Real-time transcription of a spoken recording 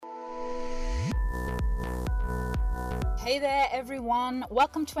Hey there, everyone.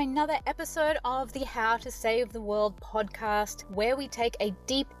 Welcome to another episode of the How to Save the World podcast, where we take a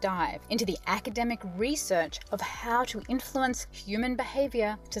deep dive into the academic research of how to influence human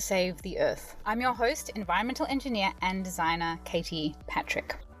behavior to save the Earth. I'm your host, environmental engineer and designer, Katie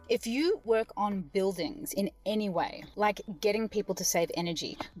Patrick. If you work on buildings in any way, like getting people to save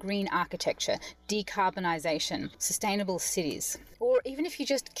energy, green architecture, decarbonization, sustainable cities, or even if you're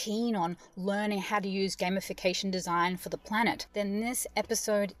just keen on learning how to use gamification design for the planet, then this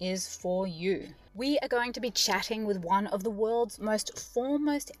episode is for you. We are going to be chatting with one of the world's most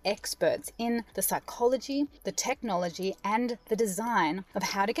foremost experts in the psychology, the technology, and the design of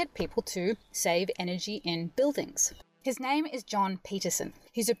how to get people to save energy in buildings. His name is Jon Peterson.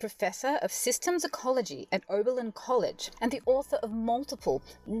 He's a professor of systems ecology at Oberlin College and the author of multiple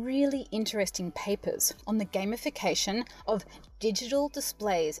really interesting papers on the gamification of digital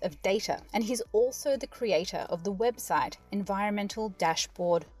displays of data. And he's also the creator of the website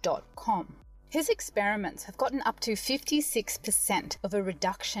environmentaldashboard.com. His experiments have gotten up to 56% of a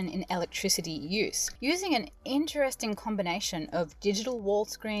reduction in electricity use, using an interesting combination of digital wall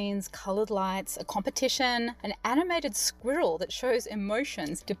screens, colored lights, a competition, an animated squirrel that shows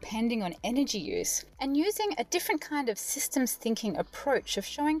emotions depending on energy use, and using a different kind of systems thinking approach of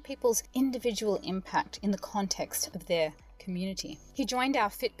showing people's individual impact in the context of their community. He joined our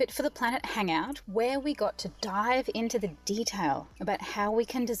Fitbit for the Planet Hangout, where we got to dive into the detail about how we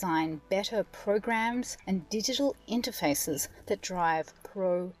can design better programs and digital interfaces that drive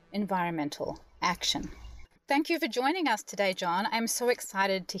pro-environmental action. Thank you for joining us today, Jon. I'm so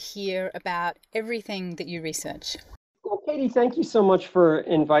excited to hear about everything that you research. Well, Katie, thank you so much for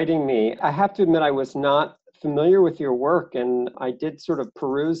inviting me. I have to admit I was not familiar with your work, and I did sort of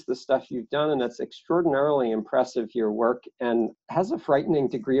peruse the stuff you've done, and it's extraordinarily impressive, your work, and has a frightening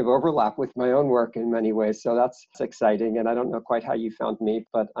degree of overlap with my own work in many ways. So that's exciting, and I don't know quite how you found me,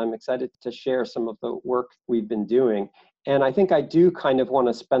 but I'm excited to share some of the work we've been doing. And I think I do kind of want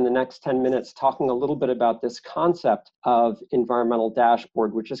to spend the next 10 minutes talking a little bit about this concept of environmental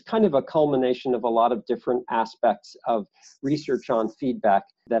dashboard, which is kind of a culmination of a lot of different aspects of research on feedback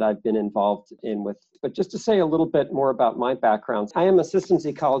that I've been involved in with. But just to say a little bit more about my background, I am a systems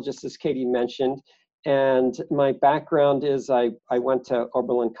ecologist, as Katie mentioned, and my background is I went to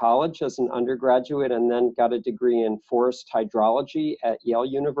Oberlin College as an undergraduate and then got a degree in forest hydrology at Yale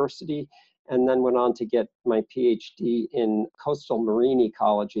University, and then went on to get my PhD in coastal marine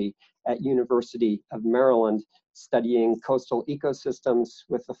ecology at University of Maryland, studying coastal ecosystems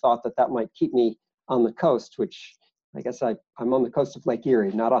with the thought that that might keep me on the coast, which I guess I'm on the coast of Lake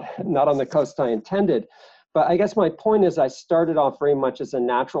Erie, not on the coast I intended. But I guess my point is I started off very much as a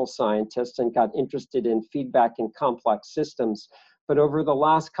natural scientist and got interested in feedback in complex systems. But over the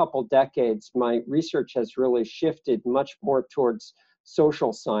last couple decades, my research has really shifted much more towards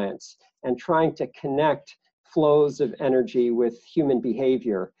social science and trying to connect flows of energy with human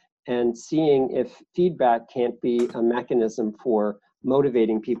behavior and seeing if feedback can't be a mechanism for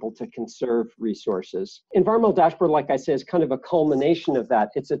motivating people to conserve resources. Environmental dashboard, like I say, is kind of a culmination of that.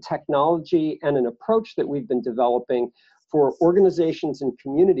 It's a technology and an approach that we've been developing for organizations and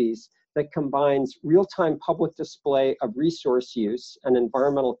communities that combines real-time public display of resource use and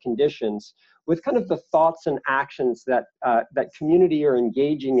environmental conditions with kind of the thoughts and actions that that community are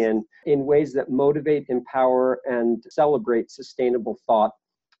engaging in ways that motivate, empower, and celebrate sustainable thought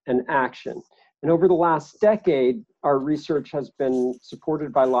and action. And over the last decade, our research has been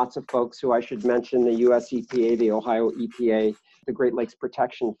supported by lots of folks who I should mention: the US EPA, the Ohio EPA, the Great Lakes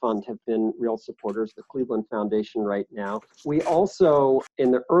Protection Fund have been real supporters, the Cleveland Foundation right now. We also,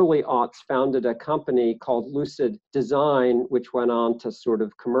 in the early aughts, founded a company called Lucid Design, which went on to sort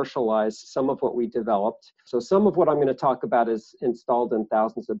of commercialize some of what we developed. So some of what I'm going to talk about is installed in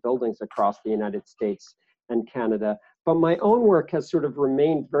thousands of buildings across the United States and Canada. But my own work has sort of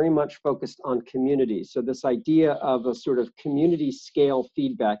remained very much focused on communities. So this idea of a sort of community scale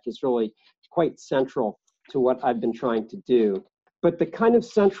feedback is really quite central to what I've been trying to do. But the kind of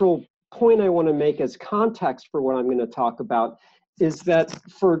central point I want to make as context for what I'm going to talk about is that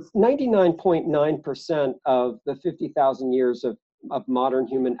for 99.9% of the 50,000 years of modern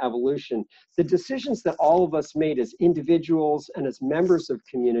human evolution, the decisions that all of us made as individuals and as members of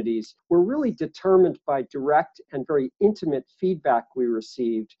communities were really determined by direct and very intimate feedback we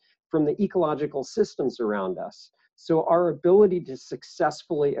received from the ecological systems around us. So our ability to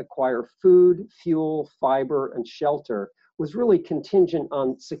successfully acquire food, fuel, fiber, and shelter was really contingent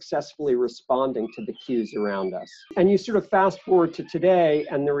on successfully responding to the cues around us. And you sort of fast forward to today,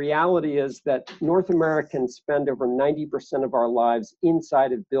 and the reality is that North Americans spend over 90% of our lives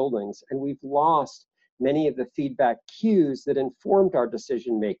inside of buildings, and we've lost many of the feedback cues that informed our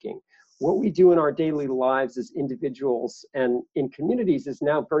decision making. What we do in our daily lives as individuals and in communities is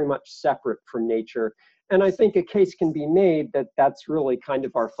now very much separate from nature. And I think a case can be made that that's really kind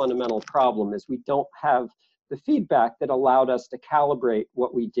of our fundamental problem, is we don't have the feedback that allowed us to calibrate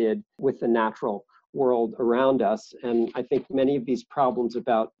what we did with the natural world around us. And I think many of these problems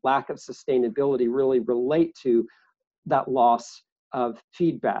about lack of sustainability really relate to that loss of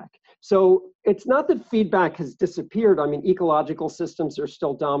feedback. So it's not that feedback has disappeared. I mean, ecological systems are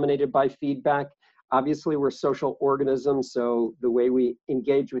still dominated by feedback. Obviously, we're social organisms, so the way we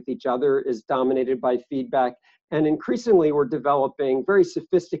engage with each other is dominated by feedback. And increasingly, we're developing very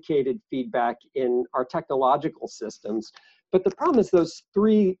sophisticated feedback in our technological systems. But the problem is those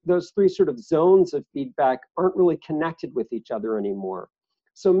three sort of zones of feedback aren't really connected with each other anymore.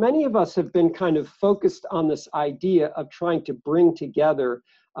 So many of us have been kind of focused on this idea of trying to bring together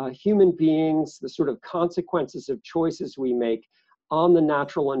human beings, the sort of consequences of choices we make on the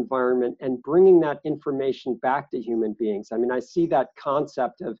natural environment, and bringing that information back to human beings. I mean, I see that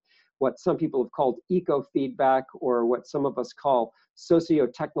concept of what some people have called eco-feedback, or what some of us call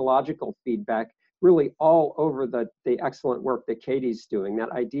socio-technological feedback, really all over the excellent work that Katie's doing.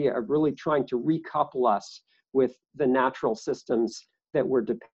 That idea of really trying to recouple us with the natural systems that we're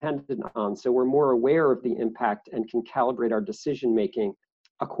dependent on, so we're more aware of the impact and can calibrate our decision making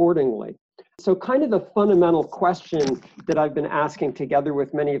accordingly. So kind of the fundamental question that I've been asking together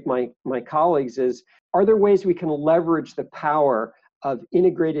with many of my colleagues is, are there ways we can leverage the power of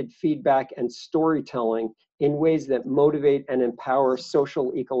integrated feedback and storytelling in ways that motivate and empower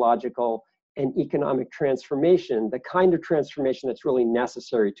social, ecological, and economic transformation, the kind of transformation that's really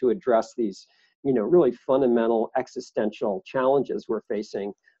necessary to address these, really fundamental existential challenges we're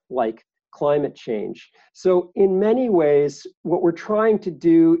facing, like climate change. So in many ways, what we're trying to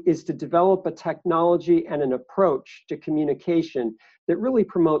do is to develop a technology and an approach to communication that really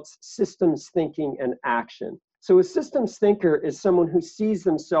promotes systems thinking and action. So a systems thinker is someone who sees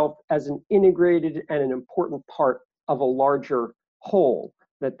themselves as an integrated and an important part of a larger whole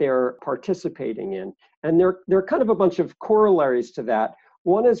that they're participating in. And there are kind of a bunch of corollaries to that.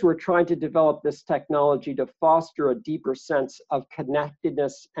 One is we're trying to develop this technology to foster a deeper sense of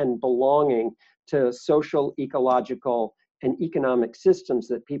connectedness and belonging to social, ecological, and economic systems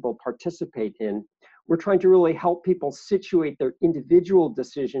that people participate in. We're trying to really help people situate their individual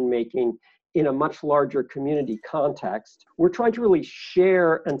decision-making in a much larger community context. We're trying to really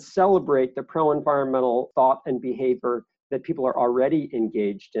share and celebrate the pro-environmental thought and behavior that people are already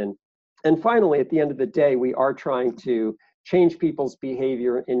engaged in. And finally, at the end of the day, we are trying to change people's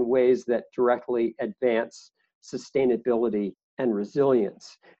behavior in ways that directly advance sustainability and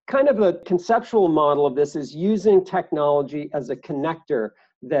resilience. Kind of a conceptual model of this is using technology as a connector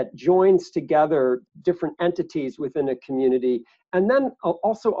that joins together different entities within a community, and then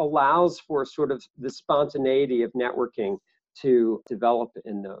also allows for sort of the spontaneity of networking to develop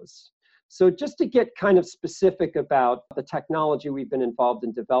in those. So just to get kind of specific about the technology we've been involved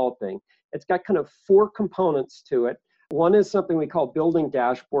in developing, it's got kind of 4 components to it. One is something we call Building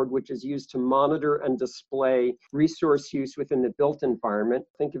Dashboard, which is used to monitor and display resource use within the built environment.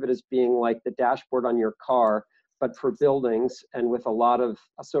 Think of it as being like the dashboard on your car, but for buildings and with a lot of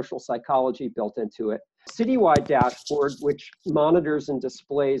social psychology built into it. Citywide Dashboard, which monitors and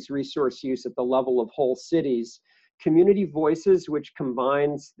displays resource use at the level of whole cities. Community Voices, which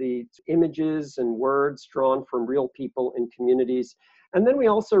combines the images and words drawn from real people in communities. And then we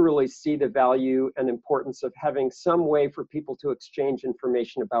also really see the value and importance of having some way for people to exchange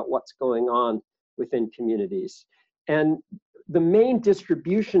information about what's going on within communities. And the main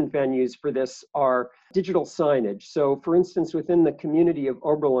distribution venues for this are digital signage. So for instance, within the community of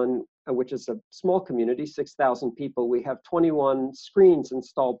Oberlin, which is a small community, 6,000 people, we have 21 screens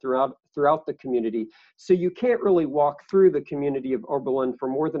installed throughout the community. So you can't really walk through the community of Oberlin for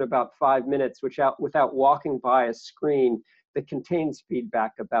more than about 5 minutes without walking by a screen that contains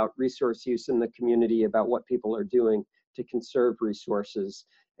feedback about resource use in the community, about what people are doing to conserve resources.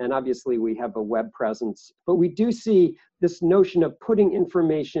 And obviously we have a web presence, but we do see this notion of putting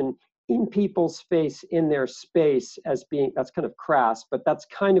information in people's face, in their space, as being, that's kind of crass, but that's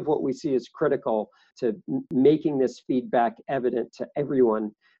kind of what we see as critical to making this feedback evident to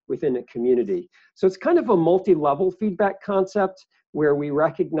everyone within a community. So it's kind of a multi-level feedback concept where we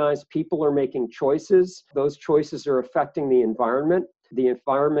recognize people are making choices. Those choices are affecting the environment. The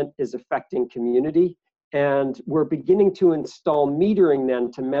environment is affecting community. And we're beginning to install metering then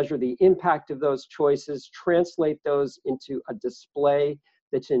to measure the impact of those choices, translate those into a display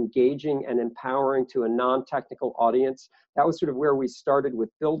that's engaging and empowering to a non-technical audience. That was sort of where we started with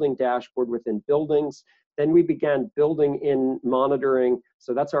building dashboard within buildings. Then we began building in monitoring.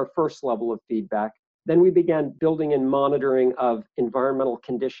 So that's our first level of feedback. Then we began building in monitoring of environmental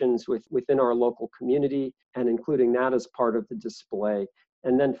conditions within our local community and including that as part of the display.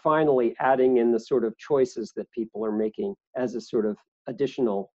 And then finally adding in the sort of choices that people are making as a sort of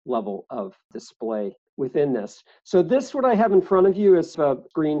additional level of display within this. So this, what I have in front of you, is a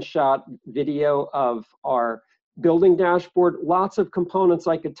screenshot video of our building dashboard. Lots of components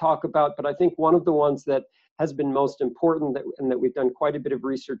I could talk about, but I think one of the ones that has been most important and that we've done quite a bit of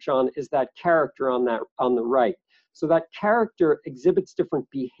research on is that character on the right. So that character exhibits different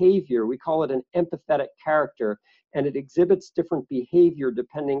behavior. We call it an empathetic character, and it exhibits different behavior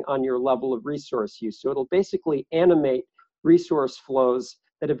depending on your level of resource use. So it'll basically animate resource flows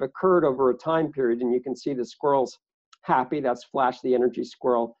that have occurred over a time period. And you can see the squirrel's happy, that's Flash the energy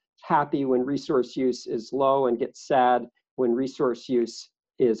squirrel, happy when resource use is low and gets sad when resource use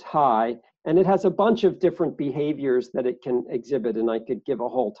is high. And it has a bunch of different behaviors that it can exhibit. And I could give a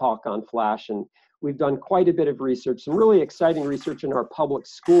whole talk on Flash. And we've done quite a bit of research, some really exciting research in our public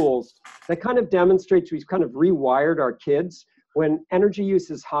schools that kind of demonstrates we've kind of rewired our kids. When energy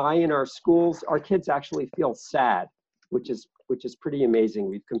use is high in our schools, our kids actually feel sad, which is pretty amazing.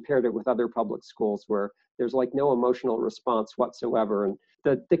 We've compared it with other public schools where there's like no emotional response whatsoever. And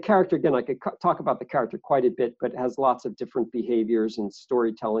the character, again, I could talk about the character quite a bit, but it has lots of different behaviors and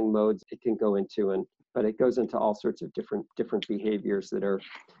storytelling modes it can go into, but it goes into all sorts of different behaviors that are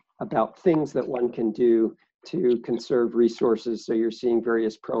about things that one can do to conserve resources. So you're seeing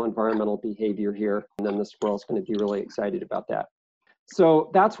various pro-environmental behavior here, and then the squirrel's going to be really excited about that.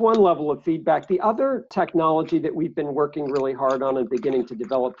 So that's one level of feedback. The other technology that we've been working really hard on and beginning to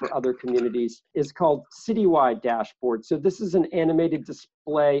develop for other communities is called Citywide Dashboard. So this is an animated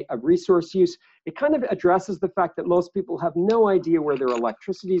display of resource use. It kind of addresses the fact that most people have no idea where their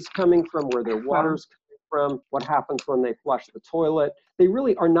electricity is coming from, where their water's coming from, what happens when they flush the toilet. They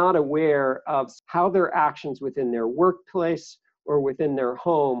really are not aware of how their actions within their workplace or within their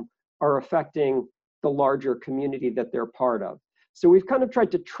home are affecting the larger community that they're part of. So we've kind of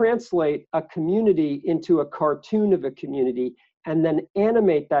tried to translate a community into a cartoon of a community and then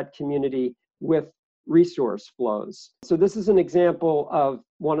animate that community with resource flows. So this is an example of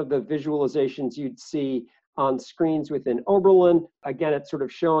one of the visualizations you'd see on screens within Oberlin. Again, it's sort of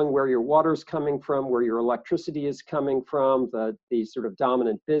showing where your water's coming from, where your electricity is coming from, the sort of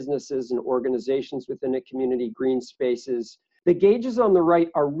dominant businesses and organizations within a community, green spaces. The gauges on the right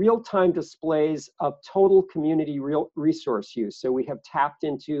are real-time displays of total community resource use. So we have tapped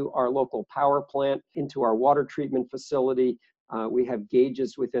into our local power plant, into our water treatment facility. We have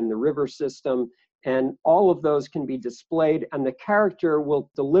gauges within the river system, and all of those can be displayed, and the character will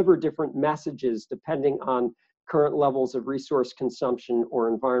deliver different messages depending on current levels of resource consumption or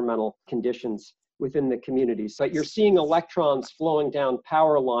environmental conditions within the community. So you're seeing electrons flowing down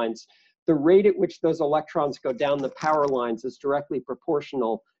power lines. The rate at which those electrons go down the power lines is directly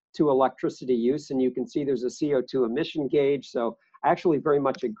proportional to electricity use. And you can see there's a CO2 emission gauge. So I actually very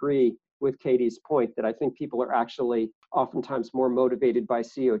much agree with Katie's point that I think people are actually oftentimes more motivated by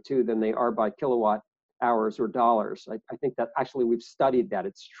CO2 than they are by kilowatt hours or dollars. I think that actually we've studied that,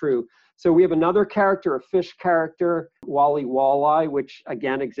 it's true. So we have another character, a fish character, Wally Walleye, which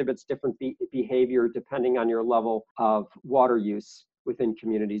again exhibits different behavior depending on your level of water use within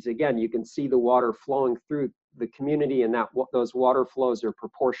communities. Again, you can see the water flowing through the community, and those water flows are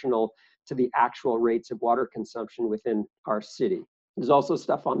proportional to the actual rates of water consumption within our city. There's also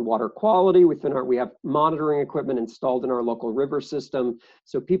stuff on water quality we have monitoring equipment installed in our local river system,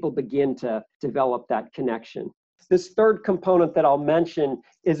 so people begin to develop that connection. This third component that I'll mention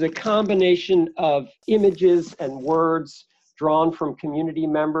is a combination of images and words drawn from community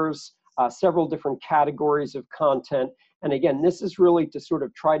members, several different categories of content. And again, this is really to sort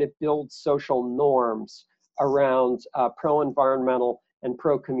of try to build social norms around pro-environmental and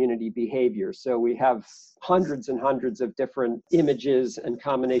pro-community behavior. So we have hundreds and hundreds of different images and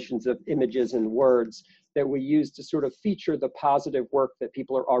combinations of images and words that we use to sort of feature the positive work that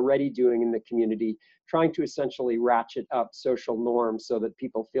people are already doing in the community, trying to essentially ratchet up social norms so that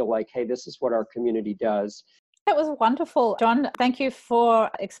people feel like, hey, this is what our community does. That was wonderful, John. Thank you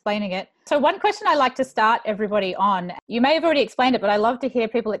for explaining it. So one question I like to start everybody on, you may have already explained it, but I love to hear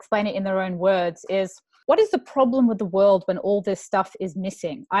people explain it in their own words, is What is the problem with the world when all this stuff is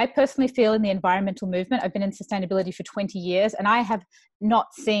missing? I personally feel in the environmental movement, I've been in sustainability for 20 years, and I have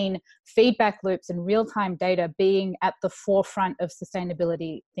not seen feedback loops and real-time data being at the forefront of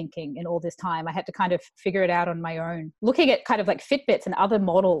sustainability thinking in all this time. I had to kind of figure it out on my own. Looking at kind of like Fitbits and other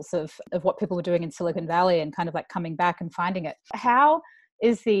models of what people were doing in Silicon Valley and kind of like coming back and finding it. How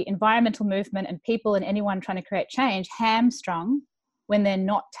is the environmental movement and people and anyone trying to create change hamstrung when they're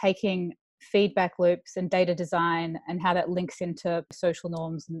not taking feedback loops and data design and how that links into social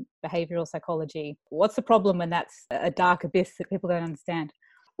norms and behavioral psychology? What's the problem when that's a dark abyss that people don't understand?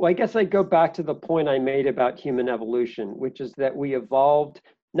 Well, I guess I go back to the point I made about human evolution, which is that we evolved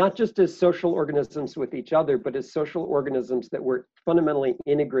not just as social organisms with each other, but as social organisms that were fundamentally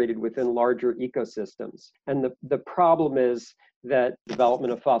integrated within larger ecosystems. And the problem is that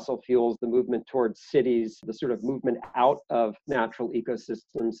development of fossil fuels, the movement towards cities, the sort of movement out of natural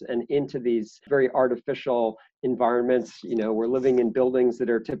ecosystems and into these very artificial environments. We're living in buildings that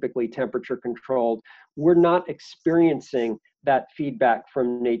are typically temperature controlled. We're not experiencing that feedback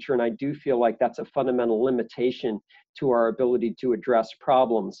from nature. And I do feel like that's a fundamental limitation to our ability to address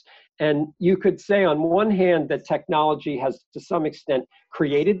problems. And you could say on one hand that technology has to some extent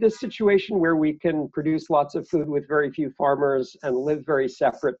created this situation where we can produce lots of food with very few farmers and live very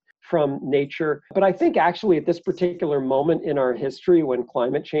separate from nature. But I think actually at this particular moment in our history, when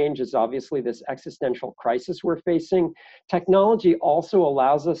climate change is obviously this existential crisis we're facing, technology also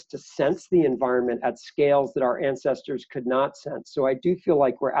allows us to sense the environment at scales that our ancestors could not sense. So I do feel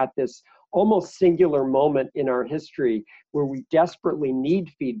like we're at this almost singular moment in our history where we desperately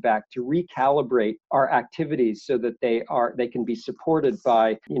need feedback to recalibrate our activities so that they can be supported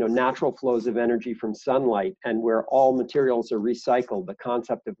by natural flows of energy from sunlight, and where all materials are recycled, the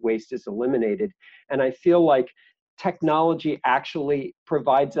concept of waste is eliminated. And I feel like technology actually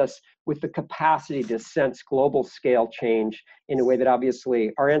provides us with the capacity to sense global scale change in a way that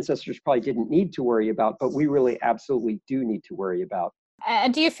obviously our ancestors probably didn't need to worry about, but we really absolutely do need to worry about.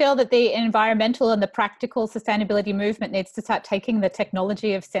 And do you feel that the environmental and the practical sustainability movement needs to start taking the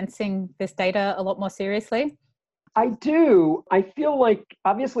technology of sensing this data a lot more seriously? I do. I feel like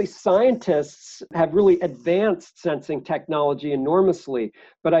obviously scientists have really advanced sensing technology enormously,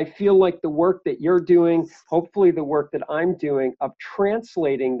 but I feel like the work that you're doing, hopefully the work that I'm doing of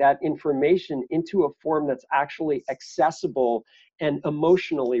translating that information into a form that's actually accessible and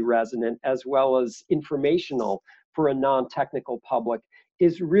emotionally resonant as well as informational for a non-technical public,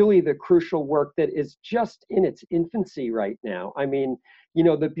 is really the crucial work that is just in its infancy right now. I mean,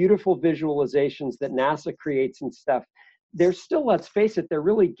 the beautiful visualizations that NASA creates and stuff, they're still, let's face it, they're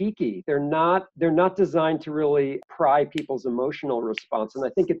really geeky. They're not designed to really pry people's emotional response. And I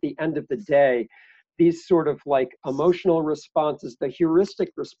think at the end of the day, these sort of like emotional responses, the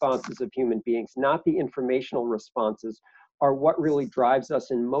heuristic responses of human beings, not the informational responses, are what really drives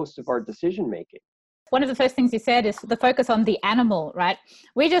us in most of our decision making. One of the first things you said is the focus on the animal, right?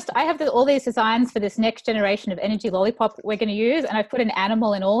 I have all these designs for this next generation of energy lollipop we're going to use, and I've put an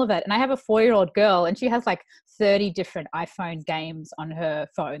animal in all of it. And I have a 4-year-old girl, and she has like 30 different iPhone games on her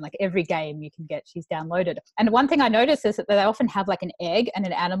phone. Like every game you can get, she's downloaded. And one thing I noticed is that they often have like an egg and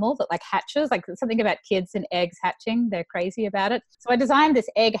an animal that like hatches, like something about kids and eggs hatching. They're crazy about it. So I designed this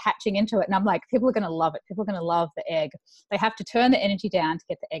egg hatching into it, and I'm like, people are going to love it. People are going to love the egg. They have to turn the energy down to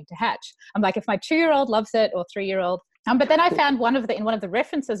get the egg to hatch. I'm like, if my 2-year-old loves it, or 3-year-old. But then I found in one of the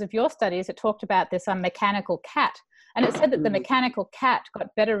references of your studies, it talked about this mechanical cat. And it said that the mechanical cat got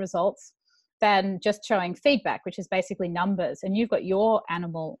better results than just showing feedback, which is basically numbers. And you've got your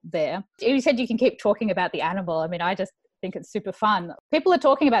animal there. You said you can keep talking about the animal. I mean, I just think it's super fun. People are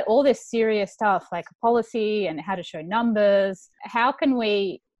talking about all this serious stuff like policy and how to show numbers. How can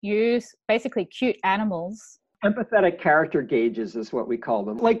we use basically cute animals? Empathetic character gauges is what we call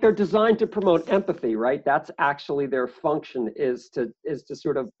them. Like they're designed to promote empathy, right? That's actually their function, is to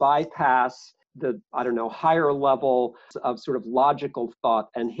sort of bypass the, higher level of sort of logical thought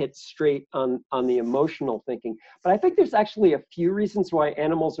and hit straight on the emotional thinking. But I think there's actually a few reasons why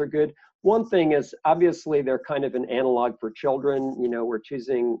animals are good. One thing is obviously they're kind of an analog for children. We're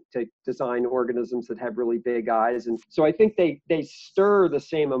choosing to design organisms that have really big eyes. And so I think they stir the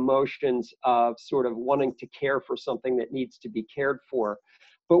same emotions of sort of wanting to care for something that needs to be cared for.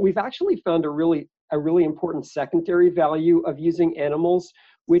 But we've actually found a really important secondary value of using animals,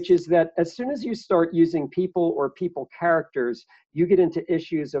 which is that as soon as you start using people or people characters, you get into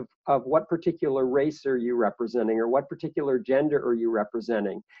issues of what particular race are you representing or what particular gender are you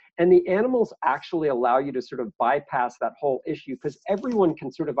representing. And the animals actually allow you to sort of bypass that whole issue because everyone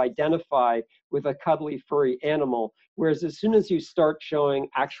can sort of identify with a cuddly, furry animal. Whereas as soon as you start showing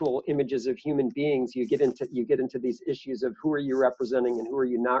actual images of human beings, you get into these issues of who are you representing and who are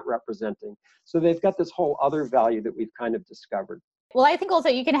you not representing. So they've got this whole other value that we've kind of discovered. Well, I think also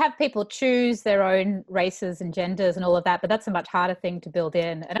you can have people choose their own races and genders and all of that, but that's a much harder thing to build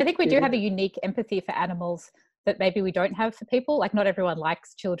in. And I think we do have a unique empathy for animals that maybe we don't have for people. Like not everyone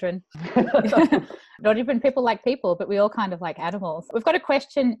likes children. Not even people like people, but we all kind of like animals. We've got a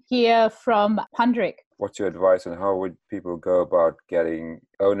question here from Pundrik. What's your advice on how would people go about getting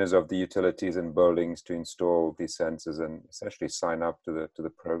owners of the utilities and buildings to install these sensors and essentially sign up to the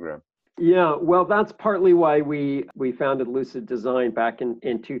program? Yeah, well, that's partly why we founded Lucid Design back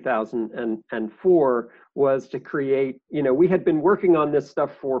in 2004, was to create, we had been working on this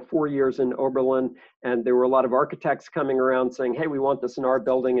stuff for 4 years in Oberlin, and there were a lot of architects coming around saying, hey, we want this in our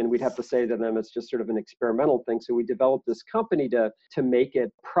building, and we'd have to say to them it's just sort of an experimental thing. So we developed this company to make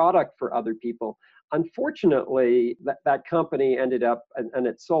it product for other people. Unfortunately, that company ended up, and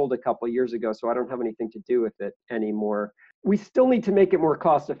it sold a couple of years ago, so I don't have anything to do with it anymore. We still need to make it more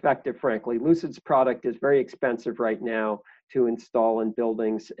cost effective, frankly. Lucid's product is very expensive right now to install in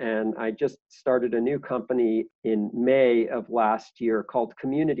buildings. And I just started a new company in May of last year called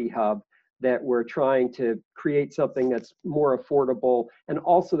Community Hub that we're trying to create something that's more affordable and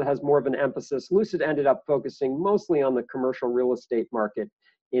also that has more of an emphasis. Lucid ended up focusing mostly on the commercial real estate market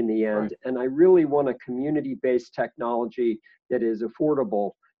in the end. Right. And I really want a community-based technology that is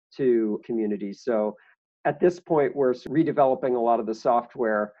affordable to communities. So at this point, we're redeveloping a lot of the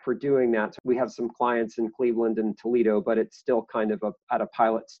software for doing that. So we have some clients in Cleveland and Toledo, but it's still kind of at a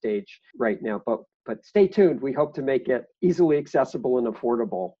pilot stage right now. But stay tuned. We hope to make it easily accessible and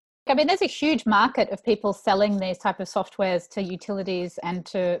affordable. I mean, there's a huge market of people selling these type of softwares to utilities and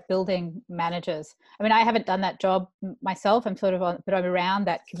to building managers. I mean, I haven't done that job myself. I'm sort of but I'm around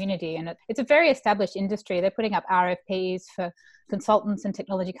that community, and it's a very established industry. They're putting up RFPs for consultants and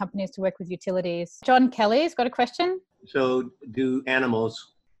technology companies to work with utilities. John Kelly's got a question. So do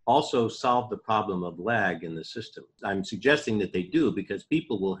animals also solve the problem of lag in the system? I'm suggesting that they do because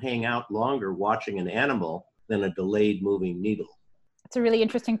people will hang out longer watching an animal than a delayed moving needle. That's a really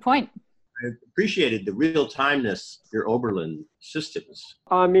interesting point. I appreciated the real-timeness of your Oberlin systems.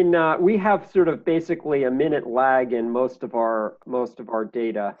 I mean, we have sort of basically a minute lag in most of our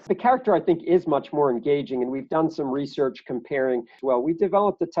data. The character, I think, is much more engaging, and we've done some research comparing. Well, we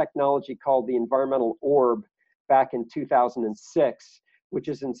developed a technology called the Environmental Orb back in 2006, which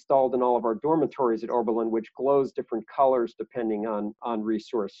is installed in all of our dormitories at Oberlin, which glows different colors depending on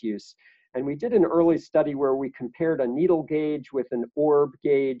resource use. And we did an early study where we compared a needle gauge with an orb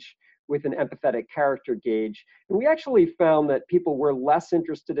gauge with an empathetic character gauge. And we actually found that people were less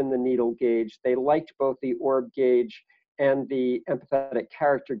interested in the needle gauge. They liked both the orb gauge and the empathetic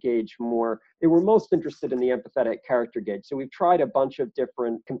character gauge more. They were most interested in the empathetic character gauge. So we've tried a bunch of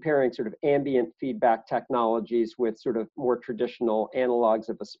different comparing sort of ambient feedback technologies with sort of more traditional analogs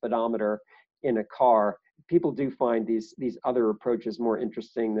of a speedometer in a car. People do find these other approaches more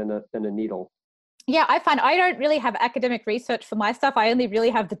interesting than a needle. Yeah, I find I don't really have academic research for my stuff. I only really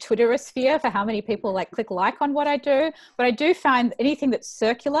have the Twitterosphere for how many people click like on what I do. But I do find anything that's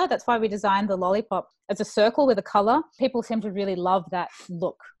circular, that's why we designed the lollipop as a circle with a color. People seem to really love that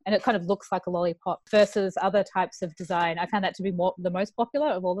look. And it kind of looks like a lollipop versus other types of design. I found that to be the most popular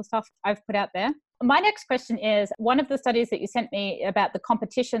of all the stuff I've put out there. My next question is, one of the studies that you sent me about the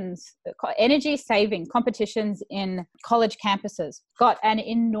competitions, energy saving competitions in college campuses, got an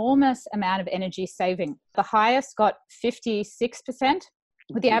enormous amount of energy saving. The highest got 56%,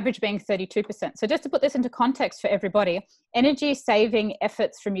 with the average being 32%. So just to put this into context for everybody, energy saving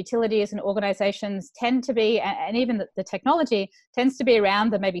efforts from utilities and organizations tend to be, and even the technology tends to be around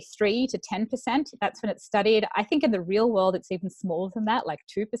the maybe 3 to 10%. That's when it's studied. I think in the real world, it's even smaller than that, like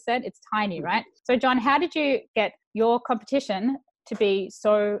 2%. It's tiny, right? So John, how did you get your competition to be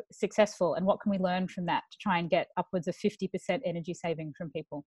so successful, and what can we learn from that to try and get upwards of 50% energy saving from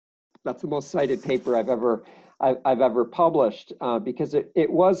people? That's the most cited paper I've ever published because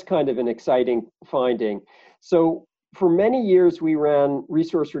it was kind of an exciting finding. So for many years, we ran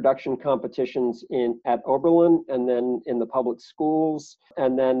resource reduction competitions at Oberlin and then in the public schools.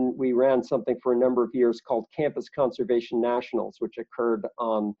 And then we ran something for a number of years called Campus Conservation Nationals, which occurred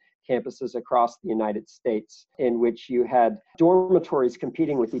on campuses across the United States, in which you had dormitories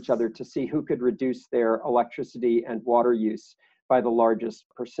competing with each other to see who could reduce their electricity and water use by the largest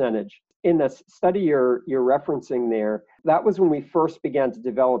percentage. In the study you're referencing there, that was when we first began to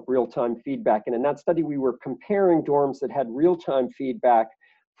develop real-time feedback. And in that study, we were comparing dorms that had real-time feedback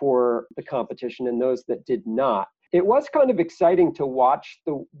for the competition and those that did not. It was kind of exciting to watch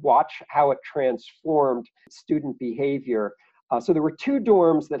how it transformed student behavior. So there were 2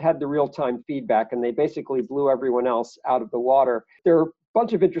 dorms that had the real-time feedback, and they basically blew everyone else out of the water. There are a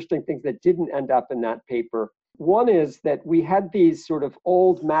bunch of interesting things that didn't end up in that paper. One is that we had these sort of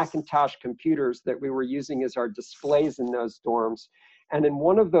old Macintosh computers that we were using as our displays in those dorms. And in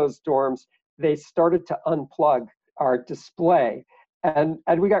one of those dorms, they started to unplug our display. And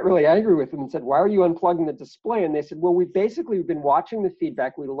we got really angry with them and said, why are you unplugging the display? And they said, well, we've been watching the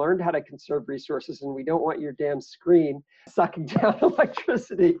feedback. We learned how to conserve resources, and we don't want your damn screen sucking down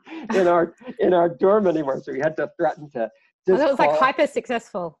electricity in our dorm anymore. So we had to threaten to that was like hyper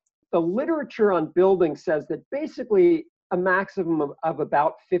successful. The literature on buildings says that basically a maximum of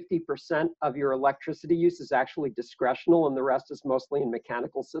about 50% of your electricity use is actually discretional, and the rest is mostly in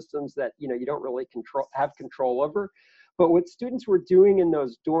mechanical systems that you don't really have control over. But what students were doing in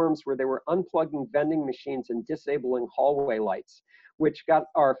those dorms where they were unplugging vending machines and disabling hallway lights, which got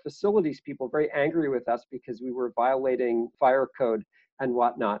our facilities people very angry with us because we were violating fire code and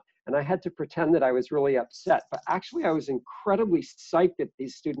whatnot. And I had to pretend that I was really upset. But actually, I was incredibly psyched that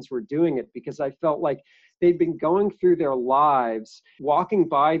these students were doing it, because I felt like they'd been going through their lives, walking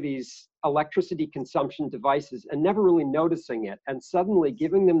by these electricity consumption devices and never really noticing it. And suddenly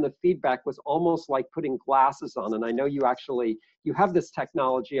giving them the feedback was almost like putting glasses on. And I know you have this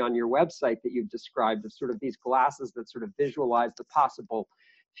technology on your website that you've described of sort of these glasses that sort of visualize the possible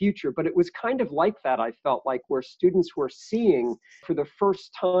future. But it was kind of like that, I felt like, where students were seeing for the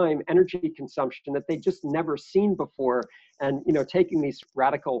first time energy consumption that they'd just never seen before, and taking these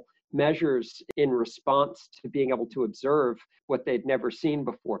radical measures in response to being able to observe what they'd never seen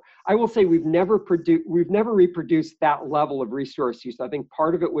before. I will say we've never reproduced that level of resource use. I think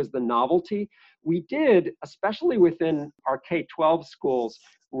part of it was the novelty. We did, especially within our K-12 schools,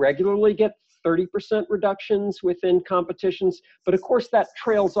 regularly get 30% reductions within competitions, but of course that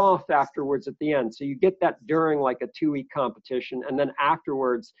trails off afterwards at the end. So you get that during like a 2-week competition, and then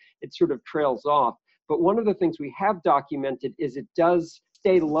afterwards it sort of trails off. But one of the things we have documented is it does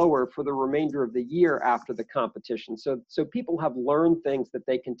stay lower for the remainder of the year after the competition. So people have learned things that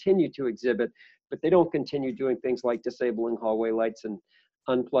they continue to exhibit, but they don't continue doing things like disabling hallway lights and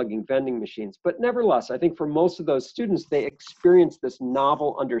unplugging vending machines. But nevertheless, I think for most of those students, they experience this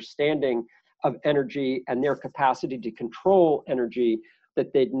novel understanding of energy and their capacity to control energy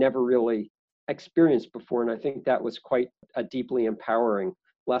that they'd never really experienced before. And I think that was quite a deeply empowering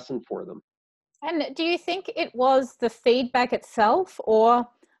lesson for them. And do you think it was the feedback itself or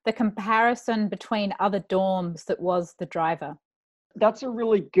the comparison between other dorms that was the driver? That's a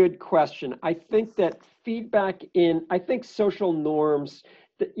really good question. I think that feedback social norms,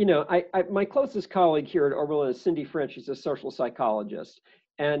 my closest colleague here at Oberlin is Cindy French. She's a social psychologist.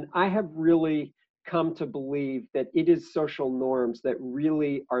 And I have really come to believe that it is social norms that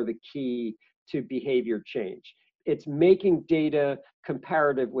really are the key to behavior change. It's making data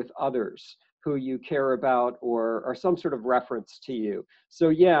comparative with others who you care about or some sort of reference to you. So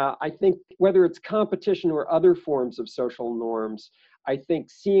yeah, I think whether it's competition or other forms of social norms, I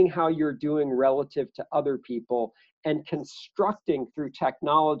think seeing how you're doing relative to other people and constructing through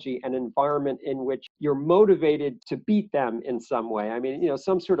technology an environment in which you're motivated to beat them in some way. I mean,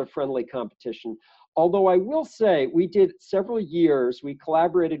 some sort of friendly competition. Although I will say we did several years, we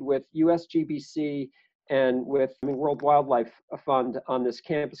collaborated with USGBC and with World Wildlife Fund on this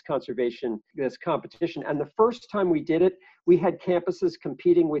campus conservation, this competition. And the first time we did it, we had campuses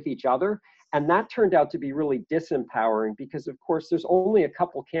competing with each other. And that turned out to be really disempowering because, of course, there's only a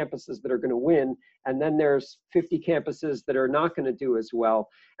couple campuses that are going to win. And then there's 50 campuses that are not going to do as well.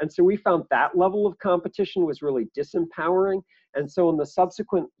 And so we found that level of competition was really disempowering. And so in the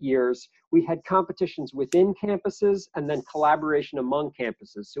subsequent years, we had competitions within campuses and then collaboration among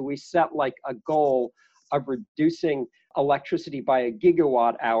campuses. So we set like a goal of reducing electricity by a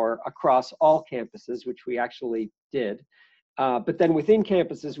gigawatt hour across all campuses, which we actually did. But then within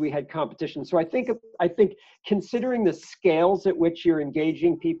campuses, we had competition. So I think considering the scales at which you're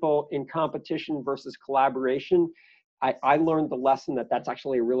engaging people in competition versus collaboration, I learned the lesson that that's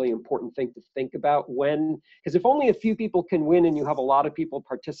actually a really important thing to think about because if only a few people can win and you have a lot of people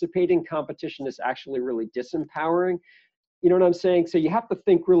participating, competition is actually really disempowering. You know what I'm saying? So you have to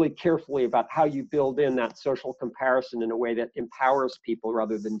think really carefully about how you build in that social comparison in a way that empowers people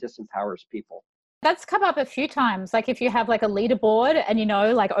rather than disempowers people. That's come up a few times. Like if you have like a leaderboard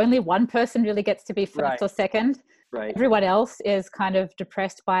and like only one person really gets to be first or second, Right. Everyone else is kind of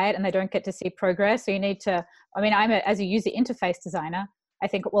depressed by it and they don't get to see progress. So you need to, I mean, as a user interface designer, I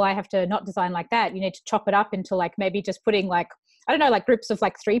think, well, I have to not design like that. You need to chop it up into like maybe just putting like, I don't know, like groups of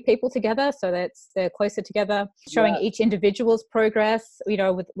like 3 people together so that they're closer together, showing each individual's progress, you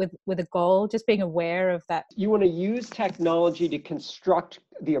know, with a goal, just being aware of that. You want to use technology to construct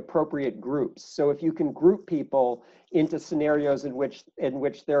the appropriate groups. So if you can group people into scenarios in which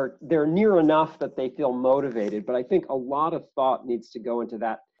they're near enough that they feel motivated. But I think a lot of thought needs to go into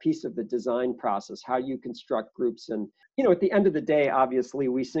that piece of the design process, how you construct groups. And, you know, at the end of the day, obviously,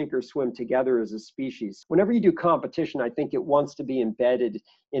 we sink or swim together as a species. Whenever you do competition, I think it wants to be embedded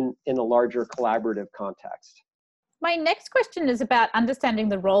in a larger collaborative context. My next question is about understanding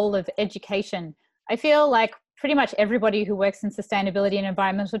the role of education. I feel like pretty much everybody who works in sustainability and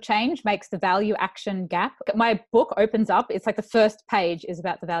environmental change makes the value action gap. My book opens up, it's like the first page is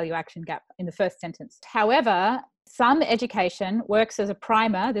about the value action gap in the first sentence. However, some education works as a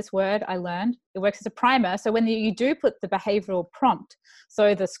primer. This word I learned, it works as a primer. So when you do put the behavioral prompt,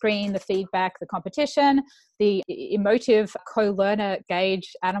 so the screen, the feedback, the competition, the emotive co-learner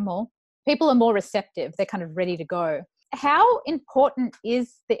gauge animal, people are more receptive. They're kind of ready to go. How important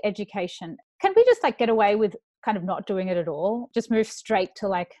is the education? Can we just like get away with kind of not doing it at all? Just move straight to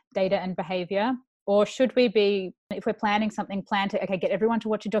like data and behavior? Or should we be, if we're planning something, plan to, okay, get everyone to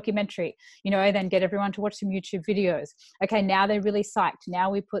watch a documentary, you know, then get everyone to watch some YouTube videos. Okay, now they're really psyched.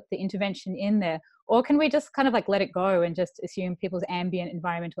 Now we put the intervention in there. Or can we just kind of like let it go and just assume people's ambient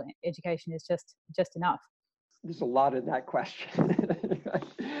environmental education is just enough? There's a lot in that question.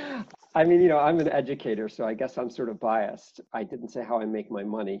 I mean, you know, I'm an educator, so I guess I'm sort of biased. I didn't say how I make my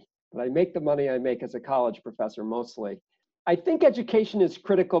money, but I make the money I make as a college professor mostly. I think education is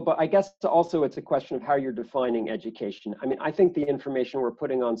critical, but I guess also it's a question of how you're defining education. I mean, I think the information we're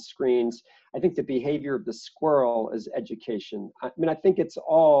putting on screens, I think the behavior of the squirrel is education. I mean, I think it's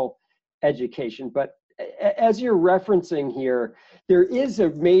all education, but as you're referencing here, there is a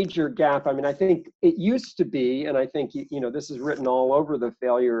major gap. I mean, I think it used to be, and I think, you know, this is written all over the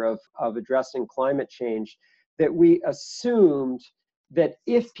failure of addressing climate change, that we assumed that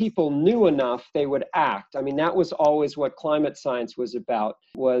if people knew enough, they would act. I mean, that was always what climate science was about,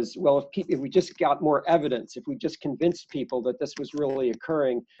 was, well, if we just got more evidence, if we just convinced people that this was really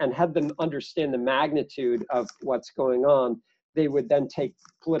occurring and had them understand the magnitude of what's going on, they would then take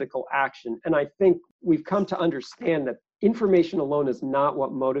political action. And I think we've come to understand that information alone is not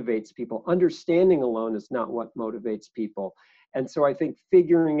what motivates people. Understanding alone is not what motivates people. And so I think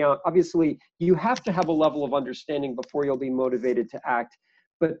figuring out, obviously, you have to have a level of understanding before you'll be motivated to act,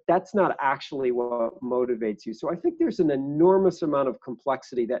 but that's not actually what motivates you. So I think there's an enormous amount of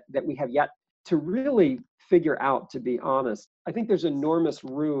complexity that we have yet to really figure out, to be honest. I think there's enormous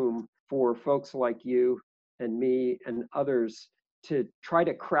room for folks like you and me and others to try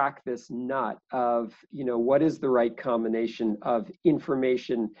to crack this nut of, you know, what is the right combination of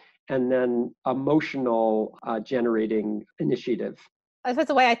information and then emotional generating initiative. I suppose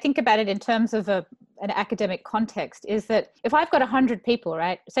the way I think about it in terms of an academic context is that if I've got 100 people,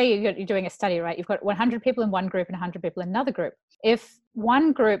 right, say you're doing a study, right, you've got 100 people in one group and 100 people in another group. If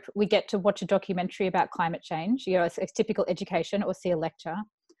one group, we get to watch a documentary about climate change, you know, it's typical education, or see a lecture,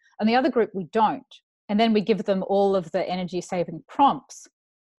 and the other group we don't, and then we give them all of the energy saving prompts,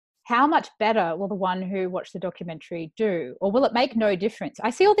 how much better will the one who watched the documentary do? Or will it make no difference? I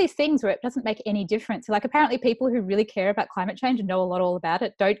see all these things where it doesn't make any difference. Like apparently people who really care about climate change and know a lot all about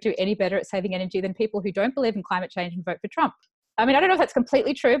it don't do any better at saving energy than people who don't believe in climate change and vote for Trump. I mean, I don't know if that's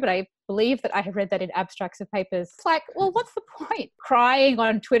completely true, but I believe that I have read that in abstracts of papers. It's like, well, what's the point? Crying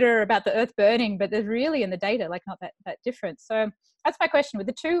on Twitter about the earth burning, but there's really in the data, like not that difference. So that's my question. With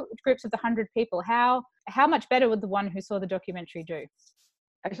the two groups of the 100 people, how much better would the one who saw the documentary do?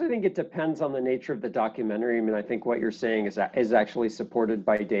 Actually, I think it depends on the nature of the documentary. I mean, I think what you're saying is actually supported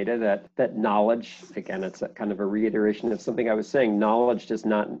by data that knowledge, again, it's a kind of a reiteration of something I was saying, knowledge does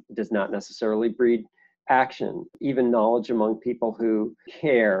not necessarily breed action, even knowledge among people who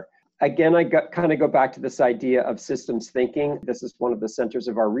care. Again, I kind of go back to this idea of systems thinking. This is one of the centers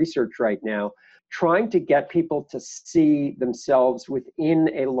of our research right now, trying to get people to see themselves within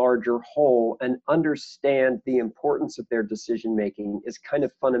a larger whole and understand the importance of their decision making is kind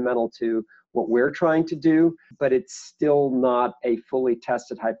of fundamental to what we're trying to do, but it's still not a fully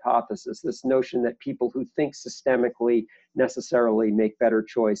tested hypothesis. This notion that people who think systemically necessarily make better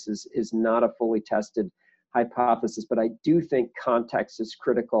choices is not a fully tested hypothesis, but I do think context is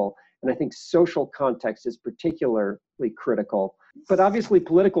critical. And I think social context is particularly critical. But obviously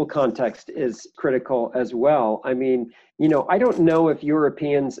political context is critical as well. I mean, I don't know if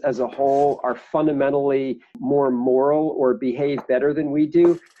Europeans as a whole are fundamentally more moral or behave better than we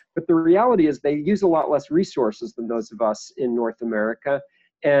do. But the reality is they use a lot less resources than those of us in North America.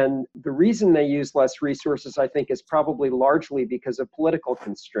 And the reason they use less resources, I think, is probably largely because of political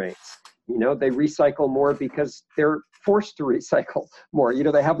constraints. They recycle more because they're forced to recycle more.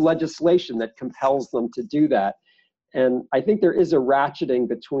 They have legislation that compels them to do that. And I think there is a ratcheting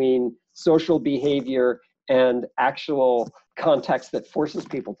between social behavior and actual context that forces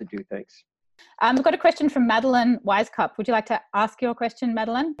people to do things. We've got a question from Madeline Wisecup. Would you like to ask your question,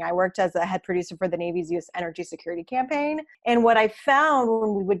 Madeline? I worked as a head producer for the Navy's U.S. Energy Security Campaign. And what I found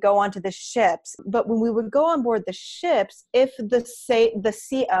when we would go onto the ships, but when we would go on board the ships, if the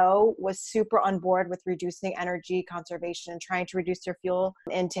CO was super on board with reducing energy conservation and trying to reduce their fuel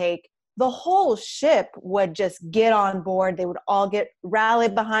intake, the whole ship would just get on board. They would all get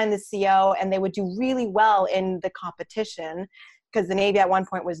rallied behind the CO, and they would do really well in the competition, because the Navy at one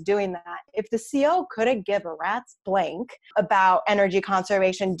point was doing that. If the CO couldn't give a rat's blank about energy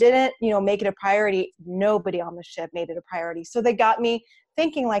conservation, didn't, make it a priority, nobody on the ship made it a priority. So they got me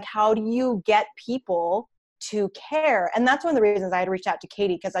thinking, like, how do you get people to care? And that's one of the reasons I had reached out to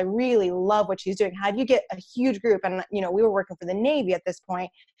Katie, because I really love what she's doing. How do you get a huge group? And, we were working for the Navy at this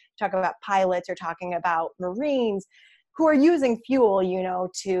point, talking about pilots or talking about Marines who are using fuel,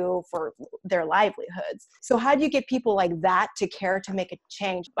 for their livelihoods. So how do you get people like that to care to make a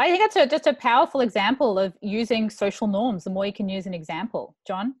change? I think that's just a powerful example of using social norms. The more you can use an example.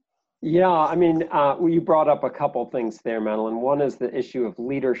 John? Yeah, I mean, you brought up a couple things there, Madeline. One is the issue of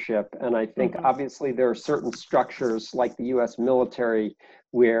leadership. And I think obviously there are certain structures like the US military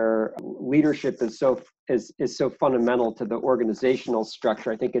where leadership is so fundamental to the organizational structure.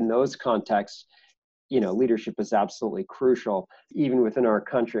 I think in those contexts, leadership is absolutely crucial, even within our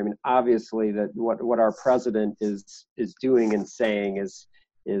country. I mean, obviously that what our president is doing and saying is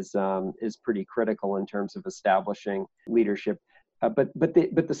pretty critical in terms of establishing leadership. But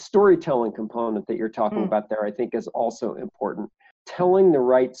the storytelling component that you're talking about there, I think, is also important. Telling the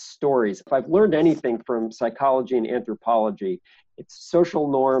right stories. If I've learned anything from psychology and anthropology, it's social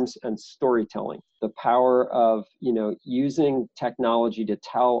norms and storytelling. The power of using technology to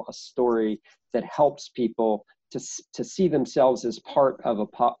tell a story that helps people to see themselves as part of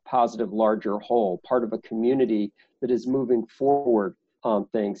a positive larger whole, part of a community that is moving forward on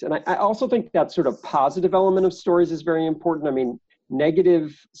things. And I also think that sort of positive element of stories is very important. I mean,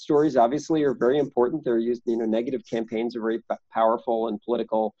 negative stories obviously are very important. They're used, negative campaigns are very powerful in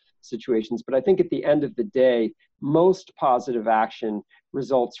political situations. But I think at the end of the day, most positive action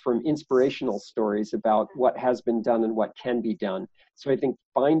results from inspirational stories about what has been done and what can be done. So I think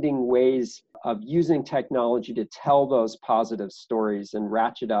finding ways of using technology to tell those positive stories and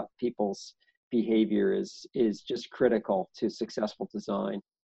ratchet up people's behavior is just critical to successful design.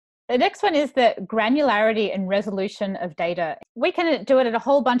 The next one is the granularity and resolution of data. We can do it at a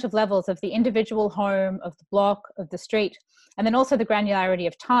whole bunch of levels of the individual home, of the block, of the street, and then also the granularity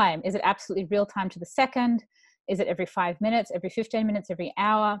of time. Is it absolutely real time to the second? Is it every 5 minutes, every 15 minutes, every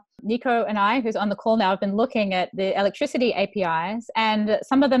hour? Nico and I, who's on the call now, have been looking at the electricity APIs, and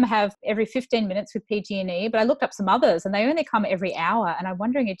some of them have every 15 minutes with PG&E, but I looked up some others and they only come every hour. And I'm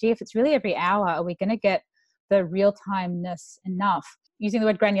wondering, gee, if it's really every hour, are we going to get the real-timeness enough? Using the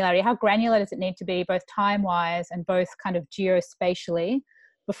word granularity, how granular does it need to be, both time-wise and both kind of geospatially,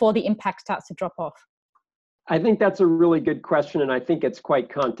 before the impact starts to drop off? I think that's a really good question, and I think it's quite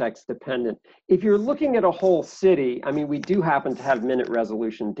context dependent. If you're looking at a whole city, I mean, we do happen to have minute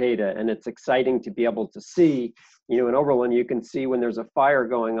resolution data, and it's exciting to be able to see, in Oberlin, you can see when there's a fire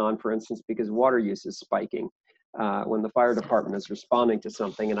going on, for instance, because water use is spiking. When the fire department is responding to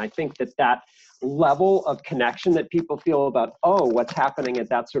something. And I think that level of connection that people feel about, what's happening at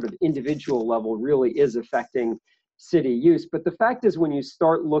that sort of individual level really is affecting city use. But the fact is, when you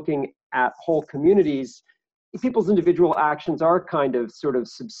start looking at whole communities, people's individual actions are kind of sort of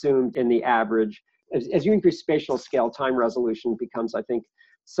subsumed in the average. As you increase spatial scale, time resolution becomes, I think,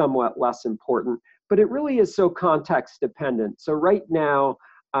 somewhat less important. But it really is so context dependent. So right now,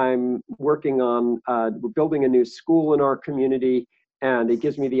 I'm working on, we're building a new school in our community, and it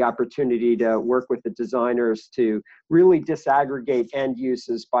gives me the opportunity to work with the designers to really disaggregate end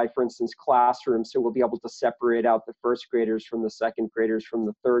uses by, for instance, classrooms. So we'll be able to separate out the first graders from the second graders from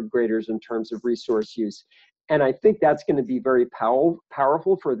the third graders in terms of resource use. And I think that's going to be very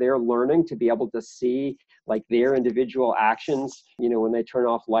powerful for their learning, to be able to see like their individual actions, when they turn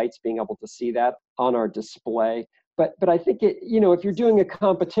off lights, being able to see that on our display. But I think if you're doing a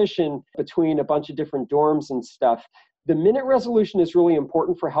competition between a bunch of different dorms and stuff, The minute resolution is really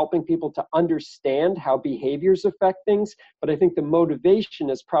important for helping people to understand how behaviors affect things, but I think the motivation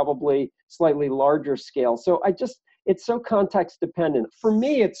is probably slightly larger scale. So it's so context dependent. For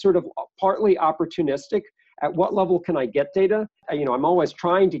me, it's sort of partly opportunistic. At what level can I get data? I'm always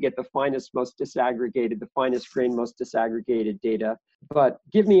trying to get the finest, most disaggregated, the finest grain, most disaggregated data. But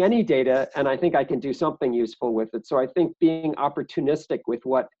give me any data, and I think I can do something useful with it. So I think being opportunistic with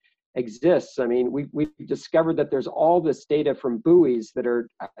what exists. I mean, we've discovered that there's all this data from buoys that are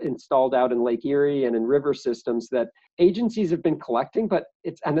installed out in Lake Erie and in river systems that agencies have been collecting, but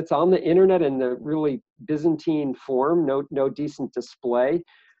it's on the internet in the really Byzantine form, no decent display.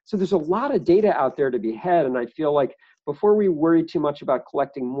 So there's a lot of data out there to be had, and I feel like before we worry too much about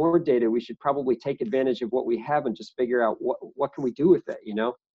collecting more data, we should probably take advantage of what we have and just figure out what can we do with it,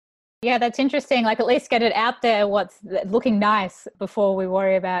 Yeah, that's interesting. Like, at least get it out there, what's looking nice, before we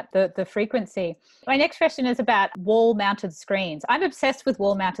worry about the frequency. My next question is about wall-mounted screens. I'm obsessed with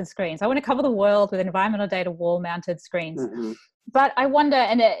wall-mounted screens. I want to cover the world with environmental data wall-mounted screens. Mm-hmm. But I wonder,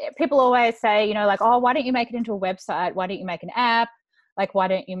 and people always say, oh, why don't you make it into a website? Why don't you make an app? Like, why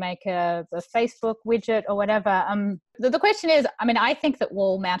don't you make a Facebook widget or whatever? The question is, I think that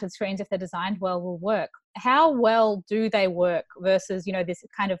wall-mounted screens, if they're designed well, will work. How well do they work versus, this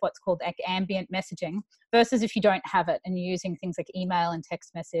kind of what's called like ambient messaging, versus if you don't have it and you're using things like email and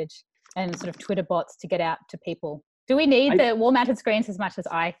text message and sort of Twitter bots to get out to people? Do we need the wall-mounted screens as much as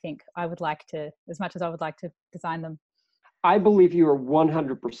I would like to design them? I believe you are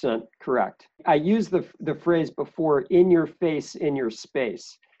 100% correct. I used the phrase before, in your face, in your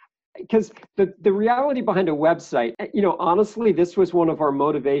space. Because the reality behind a website, honestly, this was one of our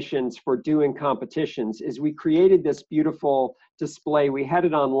motivations for doing competitions, is we created this beautiful display. We had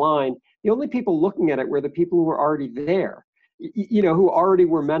it online. The only people looking at it were the people who were already there, who already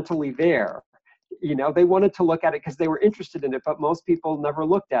were mentally there. They wanted to look at it because they were interested in it, but most people never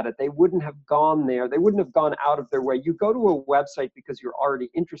looked at it. They wouldn't have gone there. They wouldn't have gone out of their way. You go to a website because you're already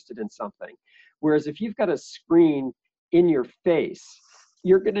interested in something. Whereas if you've got a screen in your face,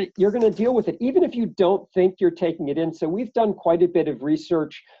 you're gonna deal with it, even if you don't think you're taking it in. So we've done quite a bit of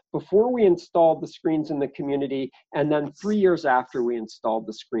research before we installed the screens in the community, and then 3 years after we installed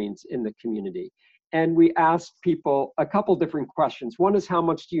the screens in the community. And we asked people a couple different questions. One is, how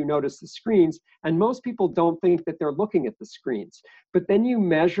much do you notice the screens? And most people don't think that they're looking at the screens. But then you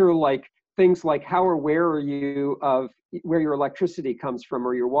measure things like, how aware are you of where your electricity comes from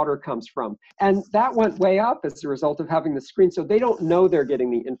or your water comes from? And that went way up as a result of having the screen. So they don't know they're getting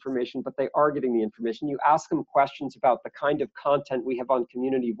the information, but they are getting the information. You ask them questions about the kind of content we have on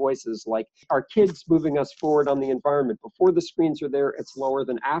Community Voices, like, are kids moving us forward on the environment? Before the screens are there, it's lower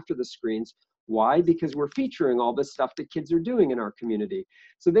than after the screens. Why? Because we're featuring all this stuff that kids are doing in our community.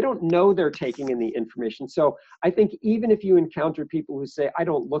 So they don't know they're taking in the information. So I think even if you encounter people who say, I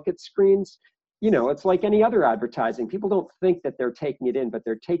don't look at screens, it's like any other advertising. People don't think that they're taking it in, but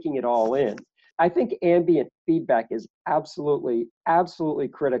they're taking it all in. I think ambient feedback is absolutely, absolutely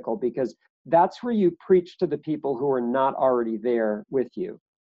critical, because that's where you preach to the people who are not already there with you.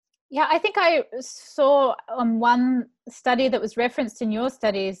 Yeah, I think I saw one study that was referenced in your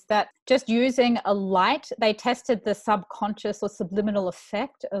studies that just using a light, they tested the subconscious or subliminal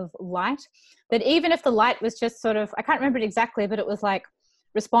effect of light. That even if the light was just sort of, I can't remember it exactly, but it was like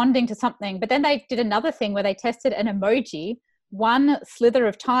responding to something. But then they did another thing where they tested an emoji. One slither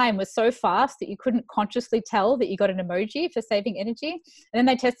of time was so fast that you couldn't consciously tell that you got an emoji for saving energy. And then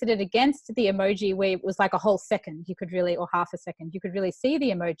they tested it against the emoji where it was like a whole second, or half a second, you could really see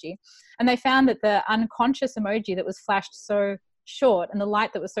the emoji. And they found that the unconscious emoji that was flashed so short, and the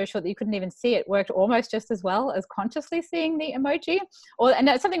light that was so short that you couldn't even see it, worked almost just as well as consciously seeing the emoji.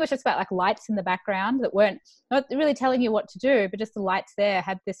 And something was just about like lights in the background that weren't not really telling you what to do, but just the lights there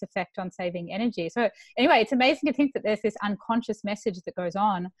had this effect on saving energy. So anyway, it's amazing to think that there's this unconscious message that goes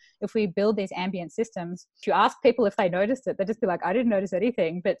on if we build these ambient systems. If you ask people if they noticed it, they'd just be like, I didn't notice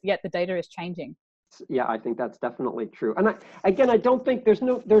anything, but yet the data is changing. Yeah, I think that's definitely true. And I don't think there's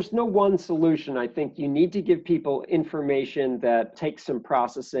no one solution. I think you need to give people information that takes some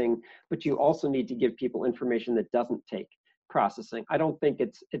processing, but you also need to give people information that doesn't take processing. I don't think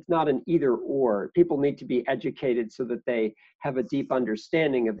it's not an either or. People need to be educated so that they have a deep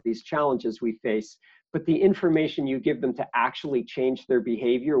understanding of these challenges we face. But the information you give them to actually change their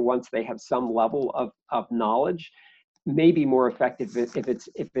behavior once they have some level of knowledge may be more effective if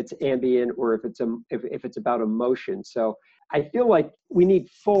it's ambient, or if it's about emotion. So I feel like we need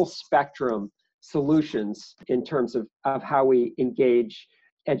full spectrum solutions in terms of how we engage,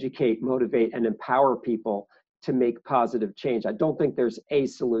 educate, motivate, and empower people to make positive change. I don't think there's a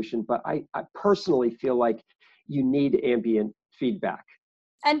solution, but I personally feel like you need ambient feedback.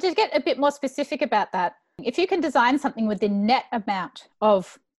 And to get a bit more specific about that, if you can design something with the net amount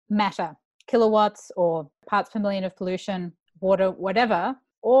of matter, kilowatts or parts per million of pollution, water, whatever,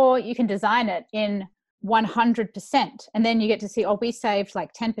 or you can design it in 100%, and then you get to see, oh, we saved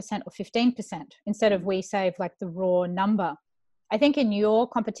like 10% or 15% instead of we saved like the raw number. I think in your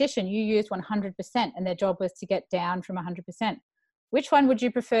competition, you used 100% and their job was to get down from 100%. Which one would you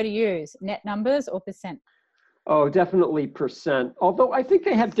prefer to use, net numbers or percent? Oh, definitely percent. Although I think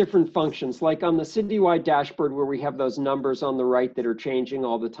they have different functions, like on the citywide dashboard where we have those numbers on the right that are changing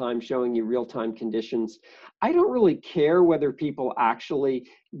all the time, showing you real-time conditions. I don't really care whether people actually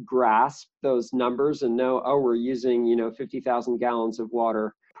grasp those numbers and know, oh, we're using, 50,000 gallons of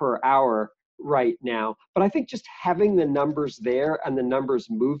water per hour right now. But I think just having the numbers there and the numbers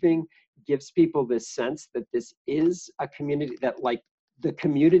moving gives people this sense that this is a community, that like the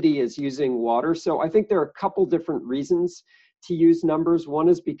community is using water. So I think there are a couple different reasons to use numbers. One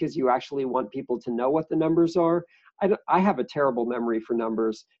is because you actually want people to know what the numbers are. I have a terrible memory for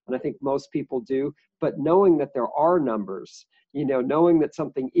numbers, and I think most people do, but knowing that there are numbers, knowing that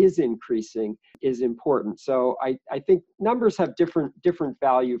something is increasing is important. So I think numbers have different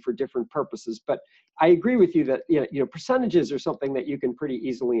value for different purposes, but I agree with you that percentages are something that you can pretty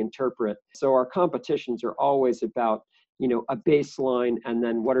easily interpret. So our competitions are always about a baseline, and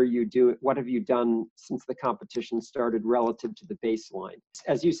then what have you done since the competition started relative to the baseline?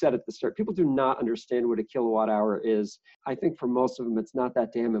 As you said at the start, people do not understand what a kilowatt hour is. I think for most of them, it's not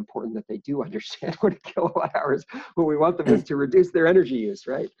that damn important that they do understand what a kilowatt hour is. What we want them is to reduce their energy use,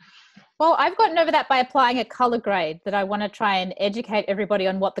 right? Well, I've gotten over that by applying a color grade that I want to try and educate everybody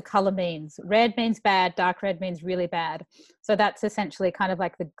on what the color means. Red means bad, dark red means really bad. So that's essentially kind of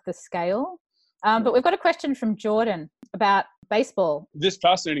like the scale. But we've got a question from Jordan about baseball. This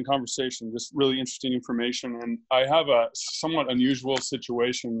fascinating conversation, this really interesting information. And I have a somewhat unusual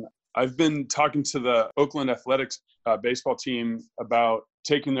situation. I've been talking to the Oakland Athletics baseball team about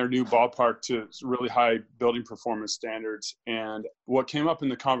taking their new ballpark to really high building performance standards. And what came up in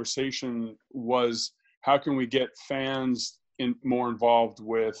the conversation was, how can we get fans more involved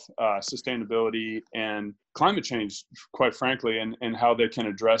with sustainability and climate change, quite frankly, and how they can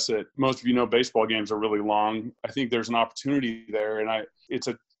address it. Most of you know baseball games are really long. I think there's an opportunity there, and it's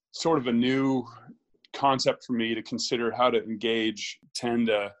a sort of a new concept for me to consider how to engage 10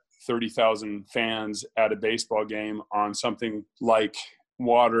 to 30,000 fans at a baseball game on something like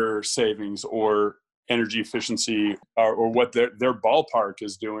water savings or energy efficiency, or what their ballpark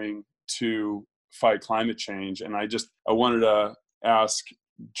is doing to fight climate change. And I wanted to ask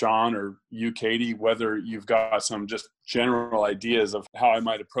John or you, Katie, whether you've got some just general ideas of how I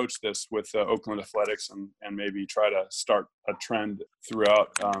might approach this with Oakland Athletics and maybe try to start a trend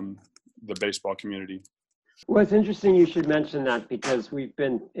throughout the baseball community. Well, it's interesting you should mention that, because we've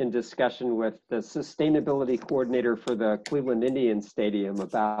been in discussion with the sustainability coordinator for the Cleveland Indians Stadium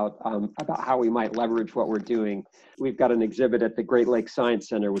about how we might leverage what we're doing. We've got an exhibit at the Great Lakes Science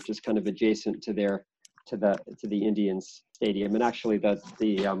Center, which is kind of adjacent to the Indians Stadium, and actually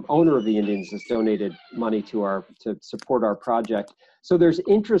the owner of the Indians has donated money to support our project. So there's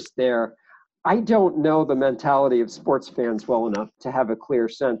interest there. I don't know the mentality of sports fans well enough to have a clear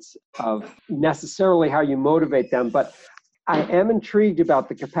sense of necessarily how you motivate them, but I am intrigued about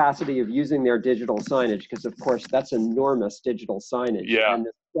the capacity of using their digital signage, because of course that's enormous digital signage. Yeah. And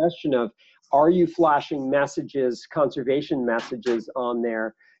the question of, are you flashing messages, conservation messages on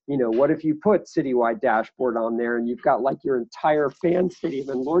there? What if you put citywide dashboard on there and you've got like your entire fan stadium,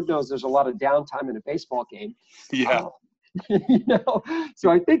 and Lord knows there's a lot of downtime in a baseball game. Yeah. So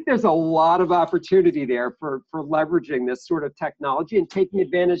I think there's a lot of opportunity there for leveraging this sort of technology and taking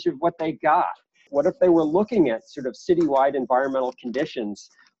advantage of what they got. What if they were looking at sort of citywide environmental conditions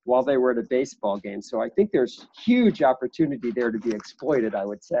while they were at a baseball game? So I think there's huge opportunity there to be exploited, I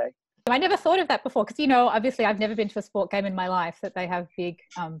would say. I never thought of that before, because, obviously I've never been to a sport game in my life that they have big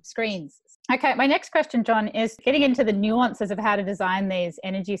screens. Okay, my next question, John, is getting into the nuances of how to design these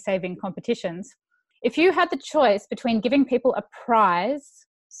energy saving competitions. If you had the choice between giving people a prize,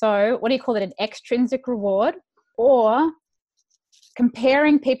 so what do you call it, an extrinsic reward, or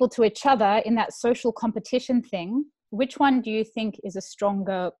comparing people to each other in that social competition thing, which one do you think is a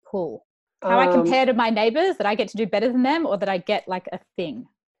stronger pull? How I compare to my neighbors, that I get to do better than them, or that I get like a thing?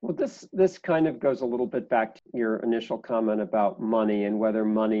 Well, this kind of goes a little bit back to your initial comment about money and whether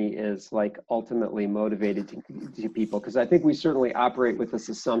money is like ultimately motivated to people. Because I think we certainly operate with this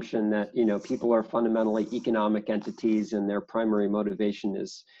assumption that, people are fundamentally economic entities and their primary motivation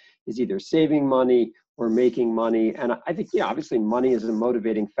is either saving money or making money. And I think, obviously money is a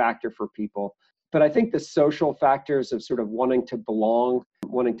motivating factor for people. But I think the social factors of sort of wanting to belong,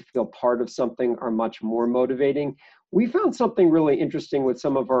 wanting to feel part of something are much more motivating. We found something really interesting with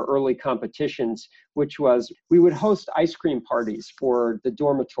some of our early competitions, which was we would host ice cream parties for the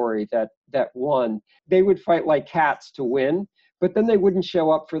dormitory that won. They would fight like cats to win, but then they wouldn't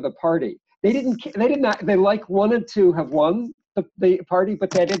show up for the party. They wanted to have won the party,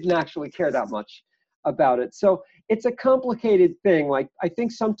 but they didn't actually care that much about it. So it's a complicated thing. Like, I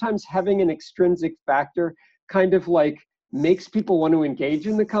think sometimes having an extrinsic factor kind of like makes people want to engage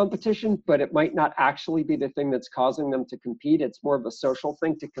in the competition, but it might not actually be the thing that's causing them to compete. It's more of a social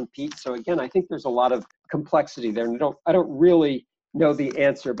thing to compete. So again, I think there's a lot of complexity there. And I don't really know the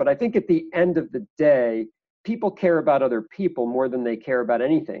answer, but I think at the end of the day, people care about other people more than they care about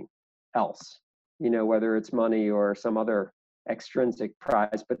anything else, whether it's money or some other extrinsic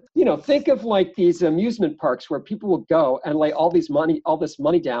prize. But think of like these amusement parks where people will go and lay all this money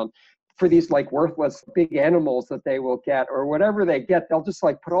down for these like worthless big animals that they will get, or whatever they get. They'll just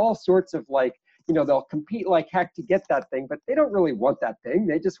like put all sorts of like, they'll compete like heck to get that thing, but they don't really want that thing.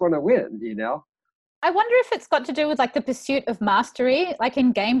 They just want to win, I wonder if it's got to do with like the pursuit of mastery. Like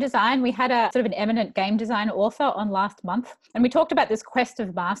in game design, we had a sort of an eminent game design author on last month, and we talked about this quest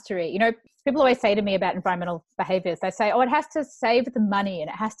of mastery. People always say to me about environmental behaviors, they say, oh, it has to save the money and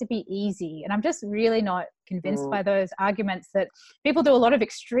it has to be easy. And I'm just really not convinced by those arguments that people do a lot of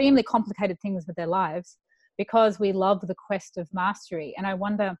extremely complicated things with their lives because we love the quest of mastery. And I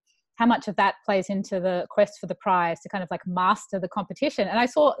wonder how much of that plays into the quest for the prize to kind of like master the competition. And I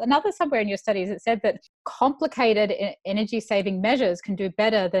saw another somewhere in your studies, it said that complicated energy saving measures can do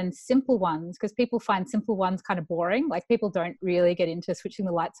better than simple ones because people find simple ones kind of boring. Like people don't really get into switching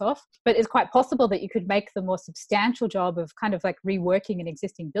the lights off, but it's quite possible that you could make the more substantial job of kind of like reworking an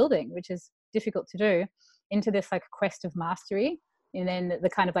existing building, which is difficult to do, into this like quest of mastery. And then the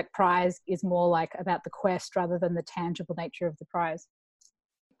kind of like prize is more like about the quest rather than the tangible nature of the prize.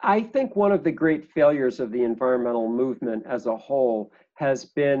 I think one of the great failures of the environmental movement as a whole has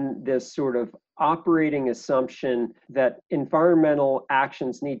been this sort of operating assumption that environmental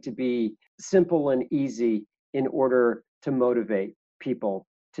actions need to be simple and easy in order to motivate people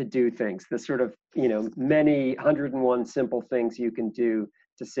to do things. The sort of, many 101 simple things you can do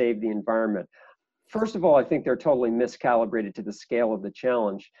to save the environment. First of all, I think they're totally miscalibrated to the scale of the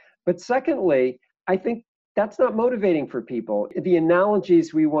challenge. But secondly, I think that's not motivating for people. The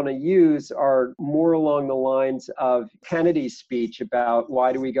analogies we want to use are more along the lines of Kennedy's speech about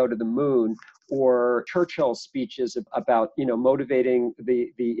why do we go to the moon, or Churchill's speeches about, motivating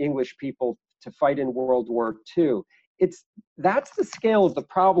the English people to fight in World War II. That's the scale of the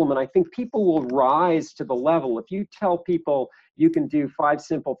problem, and I think people will rise to the level. If you tell people you can do 5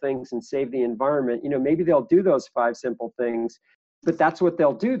 simple things and save the environment, maybe they'll do those 5 simple things. But that's what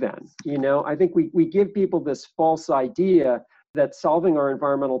they'll do then. I think we give people this false idea that solving our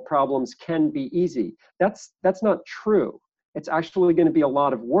environmental problems can be easy. That's not true. It's actually going to be a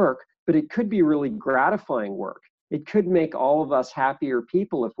lot of work, but it could be really gratifying work. It could make all of us happier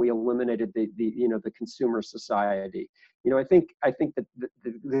people if we eliminated the consumer society. I think that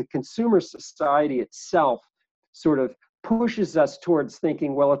the consumer society itself sort of pushes us towards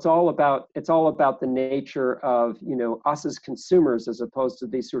thinking, well, it's all about the nature of us as consumers, as opposed to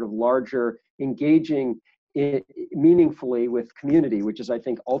these sort of larger engaging meaningfully with community, which is, I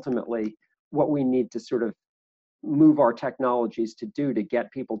think, ultimately what we need to sort of move our technologies to do, to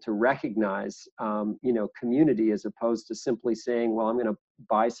get people to recognize community, as opposed to simply saying, well, I'm going to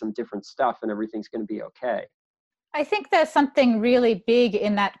buy some different stuff and everything's going to be okay. I think there's something really big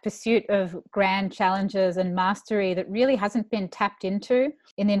in that pursuit of grand challenges and mastery that really hasn't been tapped into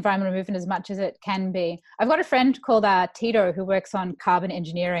in the environmental movement as much as it can be. I've got a friend called Tito who works on carbon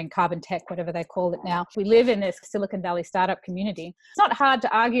engineering, carbon tech, whatever they call it now. We live in this Silicon Valley startup community. It's not hard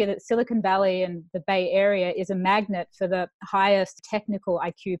to argue that Silicon Valley and the Bay Area is a magnet for the highest technical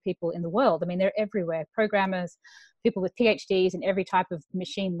IQ people in the world. I mean, they're everywhere, programmers, people with PhDs in every type of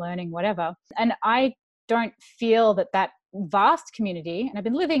machine learning, whatever. And I don't feel that vast community, and I've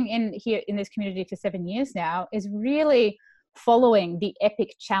been living in this community for 7 years now, is really following the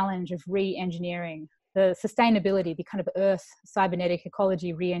epic challenge of re-engineering the sustainability, the kind of earth cybernetic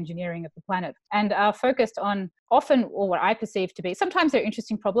ecology re-engineering of the planet, and are focused on often, or what I perceive to be, sometimes they're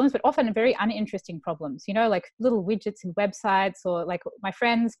interesting problems, but often very uninteresting problems, like little widgets in websites, or like my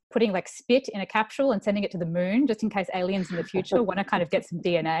friends putting like spit in a capsule and sending it to the moon just in case aliens in the future want to kind of get some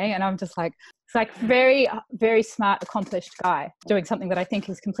DNA. And I'm just like, it's like very, very smart, accomplished guy doing something that I think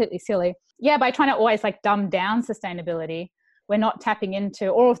is completely silly. Yeah, by trying to always like dumb down sustainability, we're not tapping into,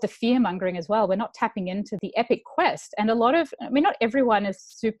 or of the fear mongering as well, we're not tapping into the epic quest. And not everyone is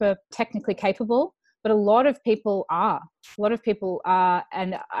super technically capable, but a lot of people are.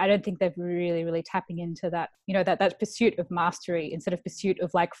 And I don't think they're really, really tapping into that, that pursuit of mastery instead of pursuit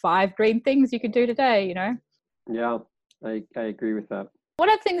of like 5 green things you could do today, Yeah, I agree with that. One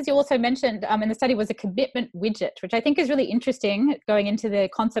of the things you also mentioned in the study was a commitment widget, which I think is really interesting, going into the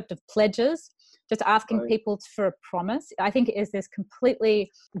concept of pledges, just asking people for a promise. I think it is this completely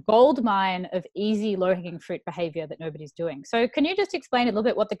gold mine of easy, low-hanging fruit behavior that nobody's doing. So can you just explain a little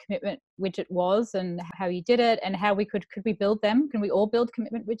bit what the commitment widget was and how you did it, and how could we build them? Can we all build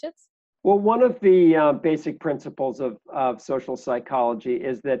commitment widgets? Well, one of the basic principles of social psychology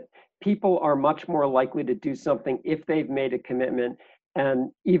is that people are much more likely to do something if they've made a commitment,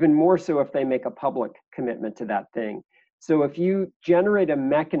 and even more so if they make a public commitment to that thing. So if you generate a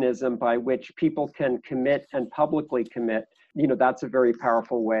mechanism by which people can commit and publicly commit, that's a very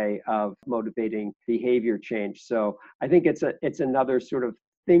powerful way of motivating behavior change. So I think it's another sort of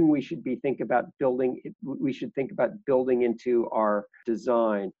thing we should think about building into our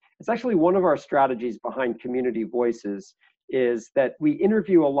design. It's actually one of our strategies behind Community Voices, is that we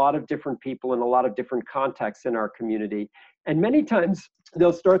interview a lot of different people in a lot of different contexts in our community. And many times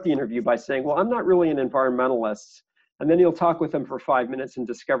they'll start the interview by saying, well, I'm not really an environmentalist. And then you'll talk with them for 5 minutes and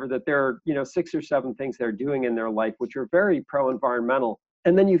discover that there are 6 or 7 things they're doing in their life which are very pro-environmental.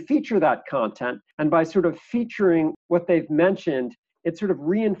 And then you feature that content. And by sort of featuring what they've mentioned, it sort of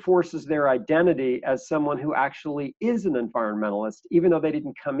reinforces their identity as someone who actually is an environmentalist, even though they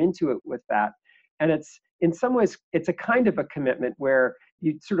didn't come into it with that. And in some ways, it's a kind of a commitment where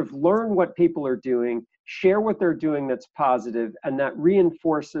you sort of learn what people are doing, share what they're doing that's positive, and that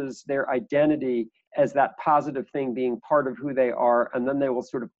reinforces their identity as that positive thing being part of who they are, and then they will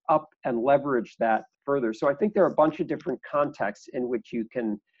sort of up and leverage that further. So I think there are a bunch of different contexts in which you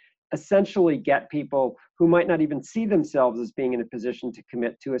can essentially get people who might not even see themselves as being in a position to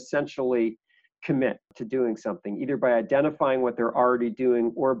commit to essentially commit to doing something, either by identifying what they're already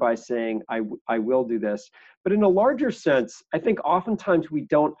doing or by saying, I will do this. But in a larger sense, I think oftentimes we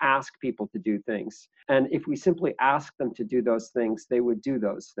don't ask people to do things. And if we simply ask them to do those things, they would do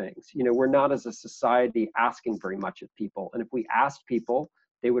those things. We're not as a society asking very much of people. And if we asked people,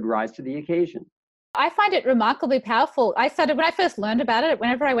 they would rise to the occasion. I find it remarkably powerful. When I first learned about it,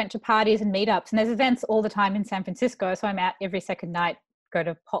 whenever I went to parties and meetups, and there's events all the time in San Francisco, so I'm out every second night, go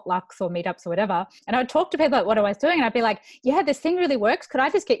to potlucks or meetups or whatever. And I would talk to people about what I was doing, and I'd be like, yeah, this thing really works. Could I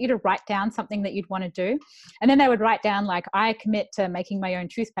just get you to write down something that you'd want to do? And then they would write down like, I commit to making my own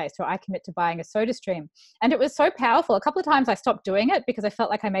toothpaste, or I commit to buying a soda stream. And it was so powerful. A couple of times I stopped doing it because I felt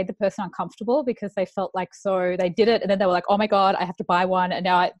like I made the person uncomfortable, because they felt like, so they did it and then they were like, oh my God, I have to buy one. And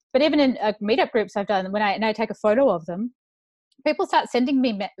but even in meetup groups I've done, when I take a photo of them, people start sending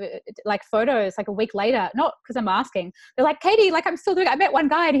me like photos like a week later, not because I'm asking. They're like, Katie, like I'm still doing it. I met one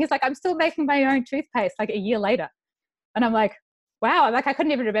guy and he's like, I'm still making my own toothpaste like a year later. And I'm like, wow, like I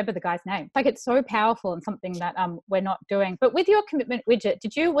couldn't even remember the guy's name. Like it's so powerful and something that we're not doing. But with your commitment widget,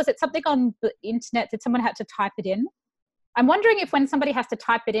 was it something on the internet? Did someone have to type it in? I'm wondering if when somebody has to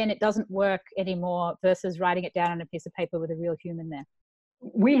type it in, it doesn't work anymore versus writing it down on a piece of paper with a real human there.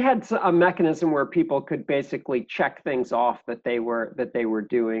 We had a mechanism where people could basically check things off that they were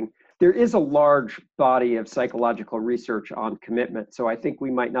doing. There is a large body of psychological research on commitment, so I think we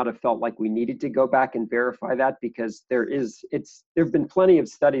might not have felt like we needed to go back and verify that, because there have been plenty of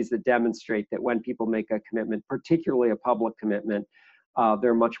studies that demonstrate that when people make a commitment, particularly a public commitment,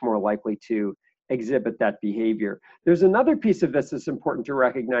 they're much more likely to exhibit that behavior. There's another piece of this that's important to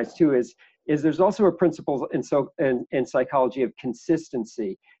recognize too, is there's also a principle in psychology of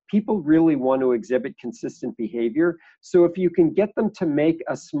consistency. People really want to exhibit consistent behavior. So if you can get them to make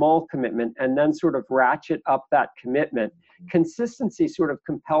a small commitment and then sort of ratchet up that commitment, consistency sort of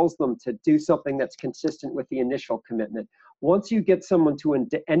compels them to do something that's consistent with the initial commitment. Once you get someone to in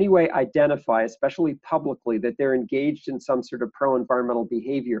any way identify, especially publicly, that they're engaged in some sort of pro-environmental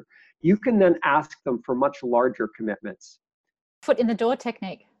behavior, you can then ask them for much larger commitments. Foot in the door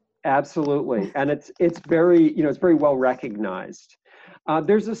technique. Absolutely, and it's very well recognized.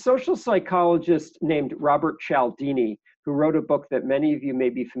 There's a social psychologist named Robert Cialdini who wrote a book that many of you may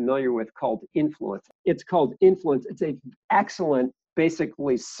be familiar with called Influence. It's called Influence. It's an excellent,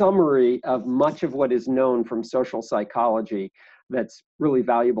 basically, summary of much of what is known from social psychology that's really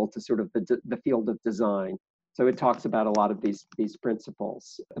valuable to sort of the field of design. So it talks about a lot of these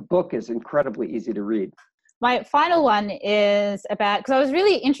principles. The book is incredibly easy to read. My final one is about, because I was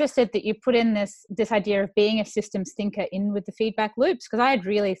really interested that you put in this idea of being a systems thinker in with the feedback loops, because I had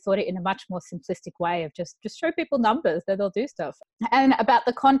really thought it in a much more simplistic way of just show people numbers that they'll do stuff. And about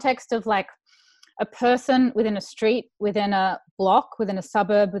the context of like a person within a street, within a block, within a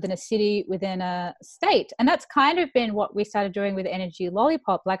suburb, within a city, within a state. And that's kind of been what we started doing with Energy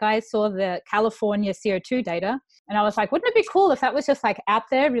Lollipop. Like I saw the California CO2 data and I was like, wouldn't it be cool if that was just like out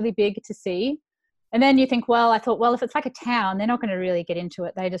there, really big to see? And then you think, well, if it's like a town, they're not going to really get into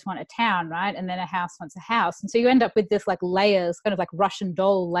it. They just want a town, right? And then a house wants a house. And so you end up with this like layers, kind of like Russian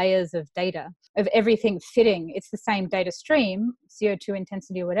doll layers of data, of everything fitting. It's the same data stream, CO2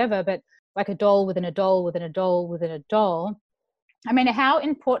 intensity or whatever, but like a doll within a doll within a doll within a doll. I mean, how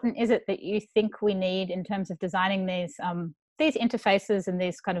important is it that you think we need in terms of designing these interfaces and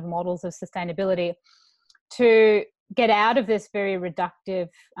these kind of models of sustainability to get out of this very reductive,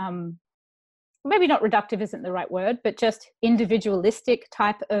 maybe not reductive isn't the right word, but just individualistic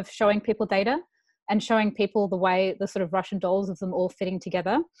type of showing people data and showing people the way, the sort of Russian dolls of them all fitting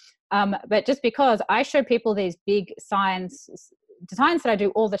together. But just because I show people these big designs that I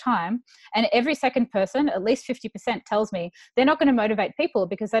do all the time, and every second person, at least 50%, tells me they're not going to motivate people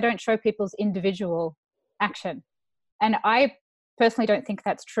because they don't show people's individual action. And I personally don't think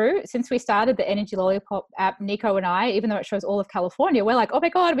that's true. Since we started the Energy Lollipop app, Nico and I, even though it shows all of California, we're like, oh my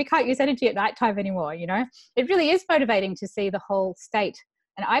God, we can't use energy at nighttime anymore. You know, it really is motivating to see the whole state.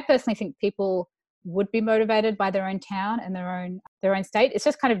 And I personally think people would be motivated by their own town and their own state. It's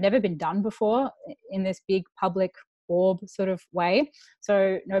just kind of never been done before in this big public orb sort of way.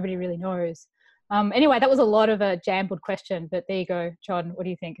 So nobody really knows. Anyway, that was a lot of a jumbled question, but there you go. John, what do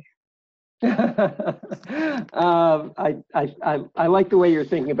you think? I like the way you're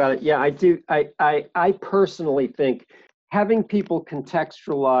thinking about it. Yeah, I do. I personally think having people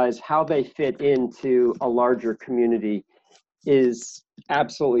contextualize how they fit into a larger community is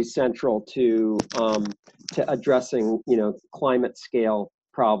absolutely central to addressing, climate scale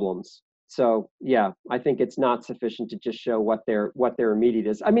problems. So yeah, I think it's not sufficient to just show what their immediate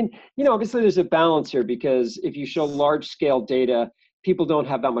is. I mean, obviously there's a balance here, because if you show large scale data, people don't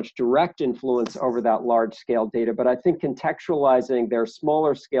have that much direct influence over that large scale data. But I think contextualizing their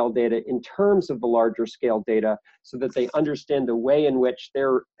smaller scale data in terms of the larger scale data so that they understand the way in which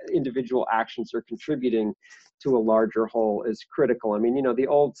their individual actions are contributing to a larger whole is critical. I mean, the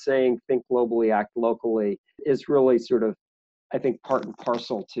old saying, think globally, act locally, is really sort of, I think, part and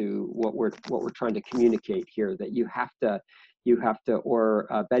parcel to what we're trying to communicate here, that you have to, or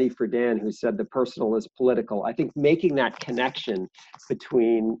Betty Friedan, who said the personal is political. I think making that connection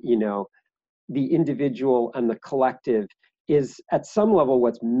between, the individual and the collective is at some level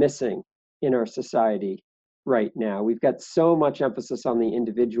what's missing in our society right now. We've got so much emphasis on the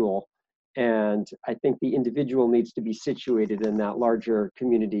individual, and I think the individual needs to be situated in that larger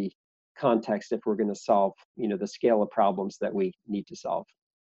community context if we're going to solve, the scale of problems that we need to solve.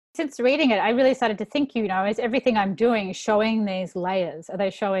 Since reading it, I really started to think, is everything I'm doing showing these layers? Are they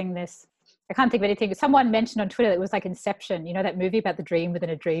showing this? I can't think of anything. Someone mentioned on Twitter that it was like Inception, that movie about the dream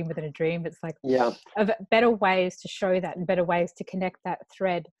within a dream within a dream. It's like, yeah, of better ways to show that and better ways to connect that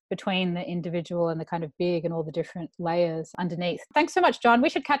thread between the individual and the kind of big and all the different layers underneath. Thanks so much, John. We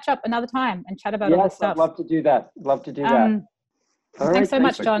should catch up another time and chat about all this stuff. Yes, I'd love to do that. All right, thanks so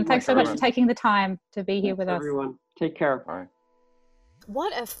much, John. Thanks so much for taking the time to be here with us. Everyone, take care. Bye.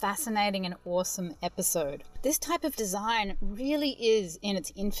 What a fascinating and awesome episode. This type of design really is in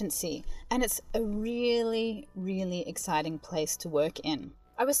its infancy, and it's a really, really exciting place to work in.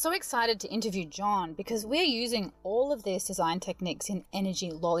 I was so excited to interview John because we're using all of these design techniques in Energy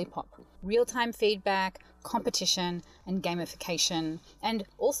Lollipop. Real-time feedback, competition, and gamification, and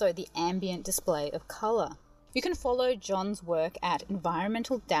also the ambient display of color. You can follow John's work at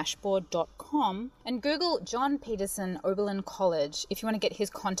environmentaldashboard.com and Google John Peterson Oberlin College if you want to get his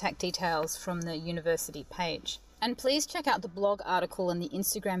contact details from the university page. And please check out the blog article and the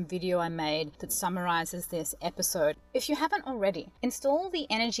Instagram video I made that summarizes this episode. If you haven't already, install the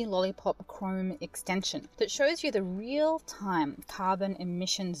Energy Lollipop Chrome extension that shows you the real-time carbon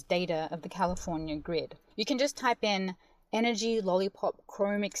emissions data of the California grid. You can just type in Energy Lollipop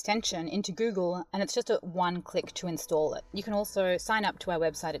Chrome extension into Google, and it's just a one click to install it. You can also sign up to our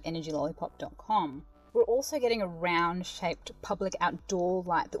website at energylollipop.com. We're also getting a round-shaped public outdoor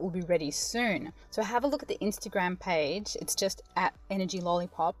light that will be ready soon. So have a look at the Instagram page. It's just at Energy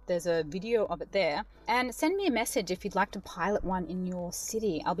Lollipop. There's a video of it there. And send me a message if you'd like to pilot one in your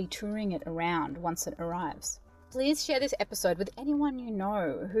city. I'll be touring it around once it arrives. Please share this episode with anyone you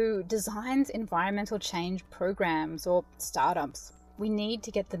know who designs environmental change programs or startups. We need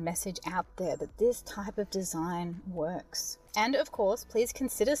to get the message out there that this type of design works. And of course, please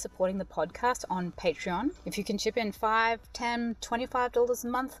consider supporting the podcast on Patreon. If you can chip in $5, $10, $25 a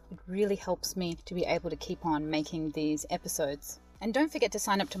month, it really helps me to be able to keep on making these episodes. And don't forget to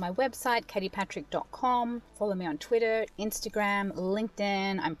sign up to my website, katiepatrick.com. Follow me on Twitter, Instagram,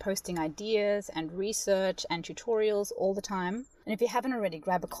 LinkedIn. I'm posting ideas and research and tutorials all the time. And if you haven't already,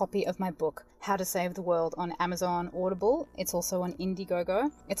 grab a copy of my book, How to Save the World, on Amazon Audible. It's also on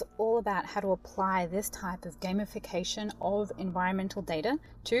Indiegogo. It's all about how to apply this type of gamification of environmental data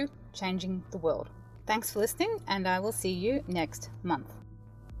to changing the world. Thanks for listening, and I will see you next month.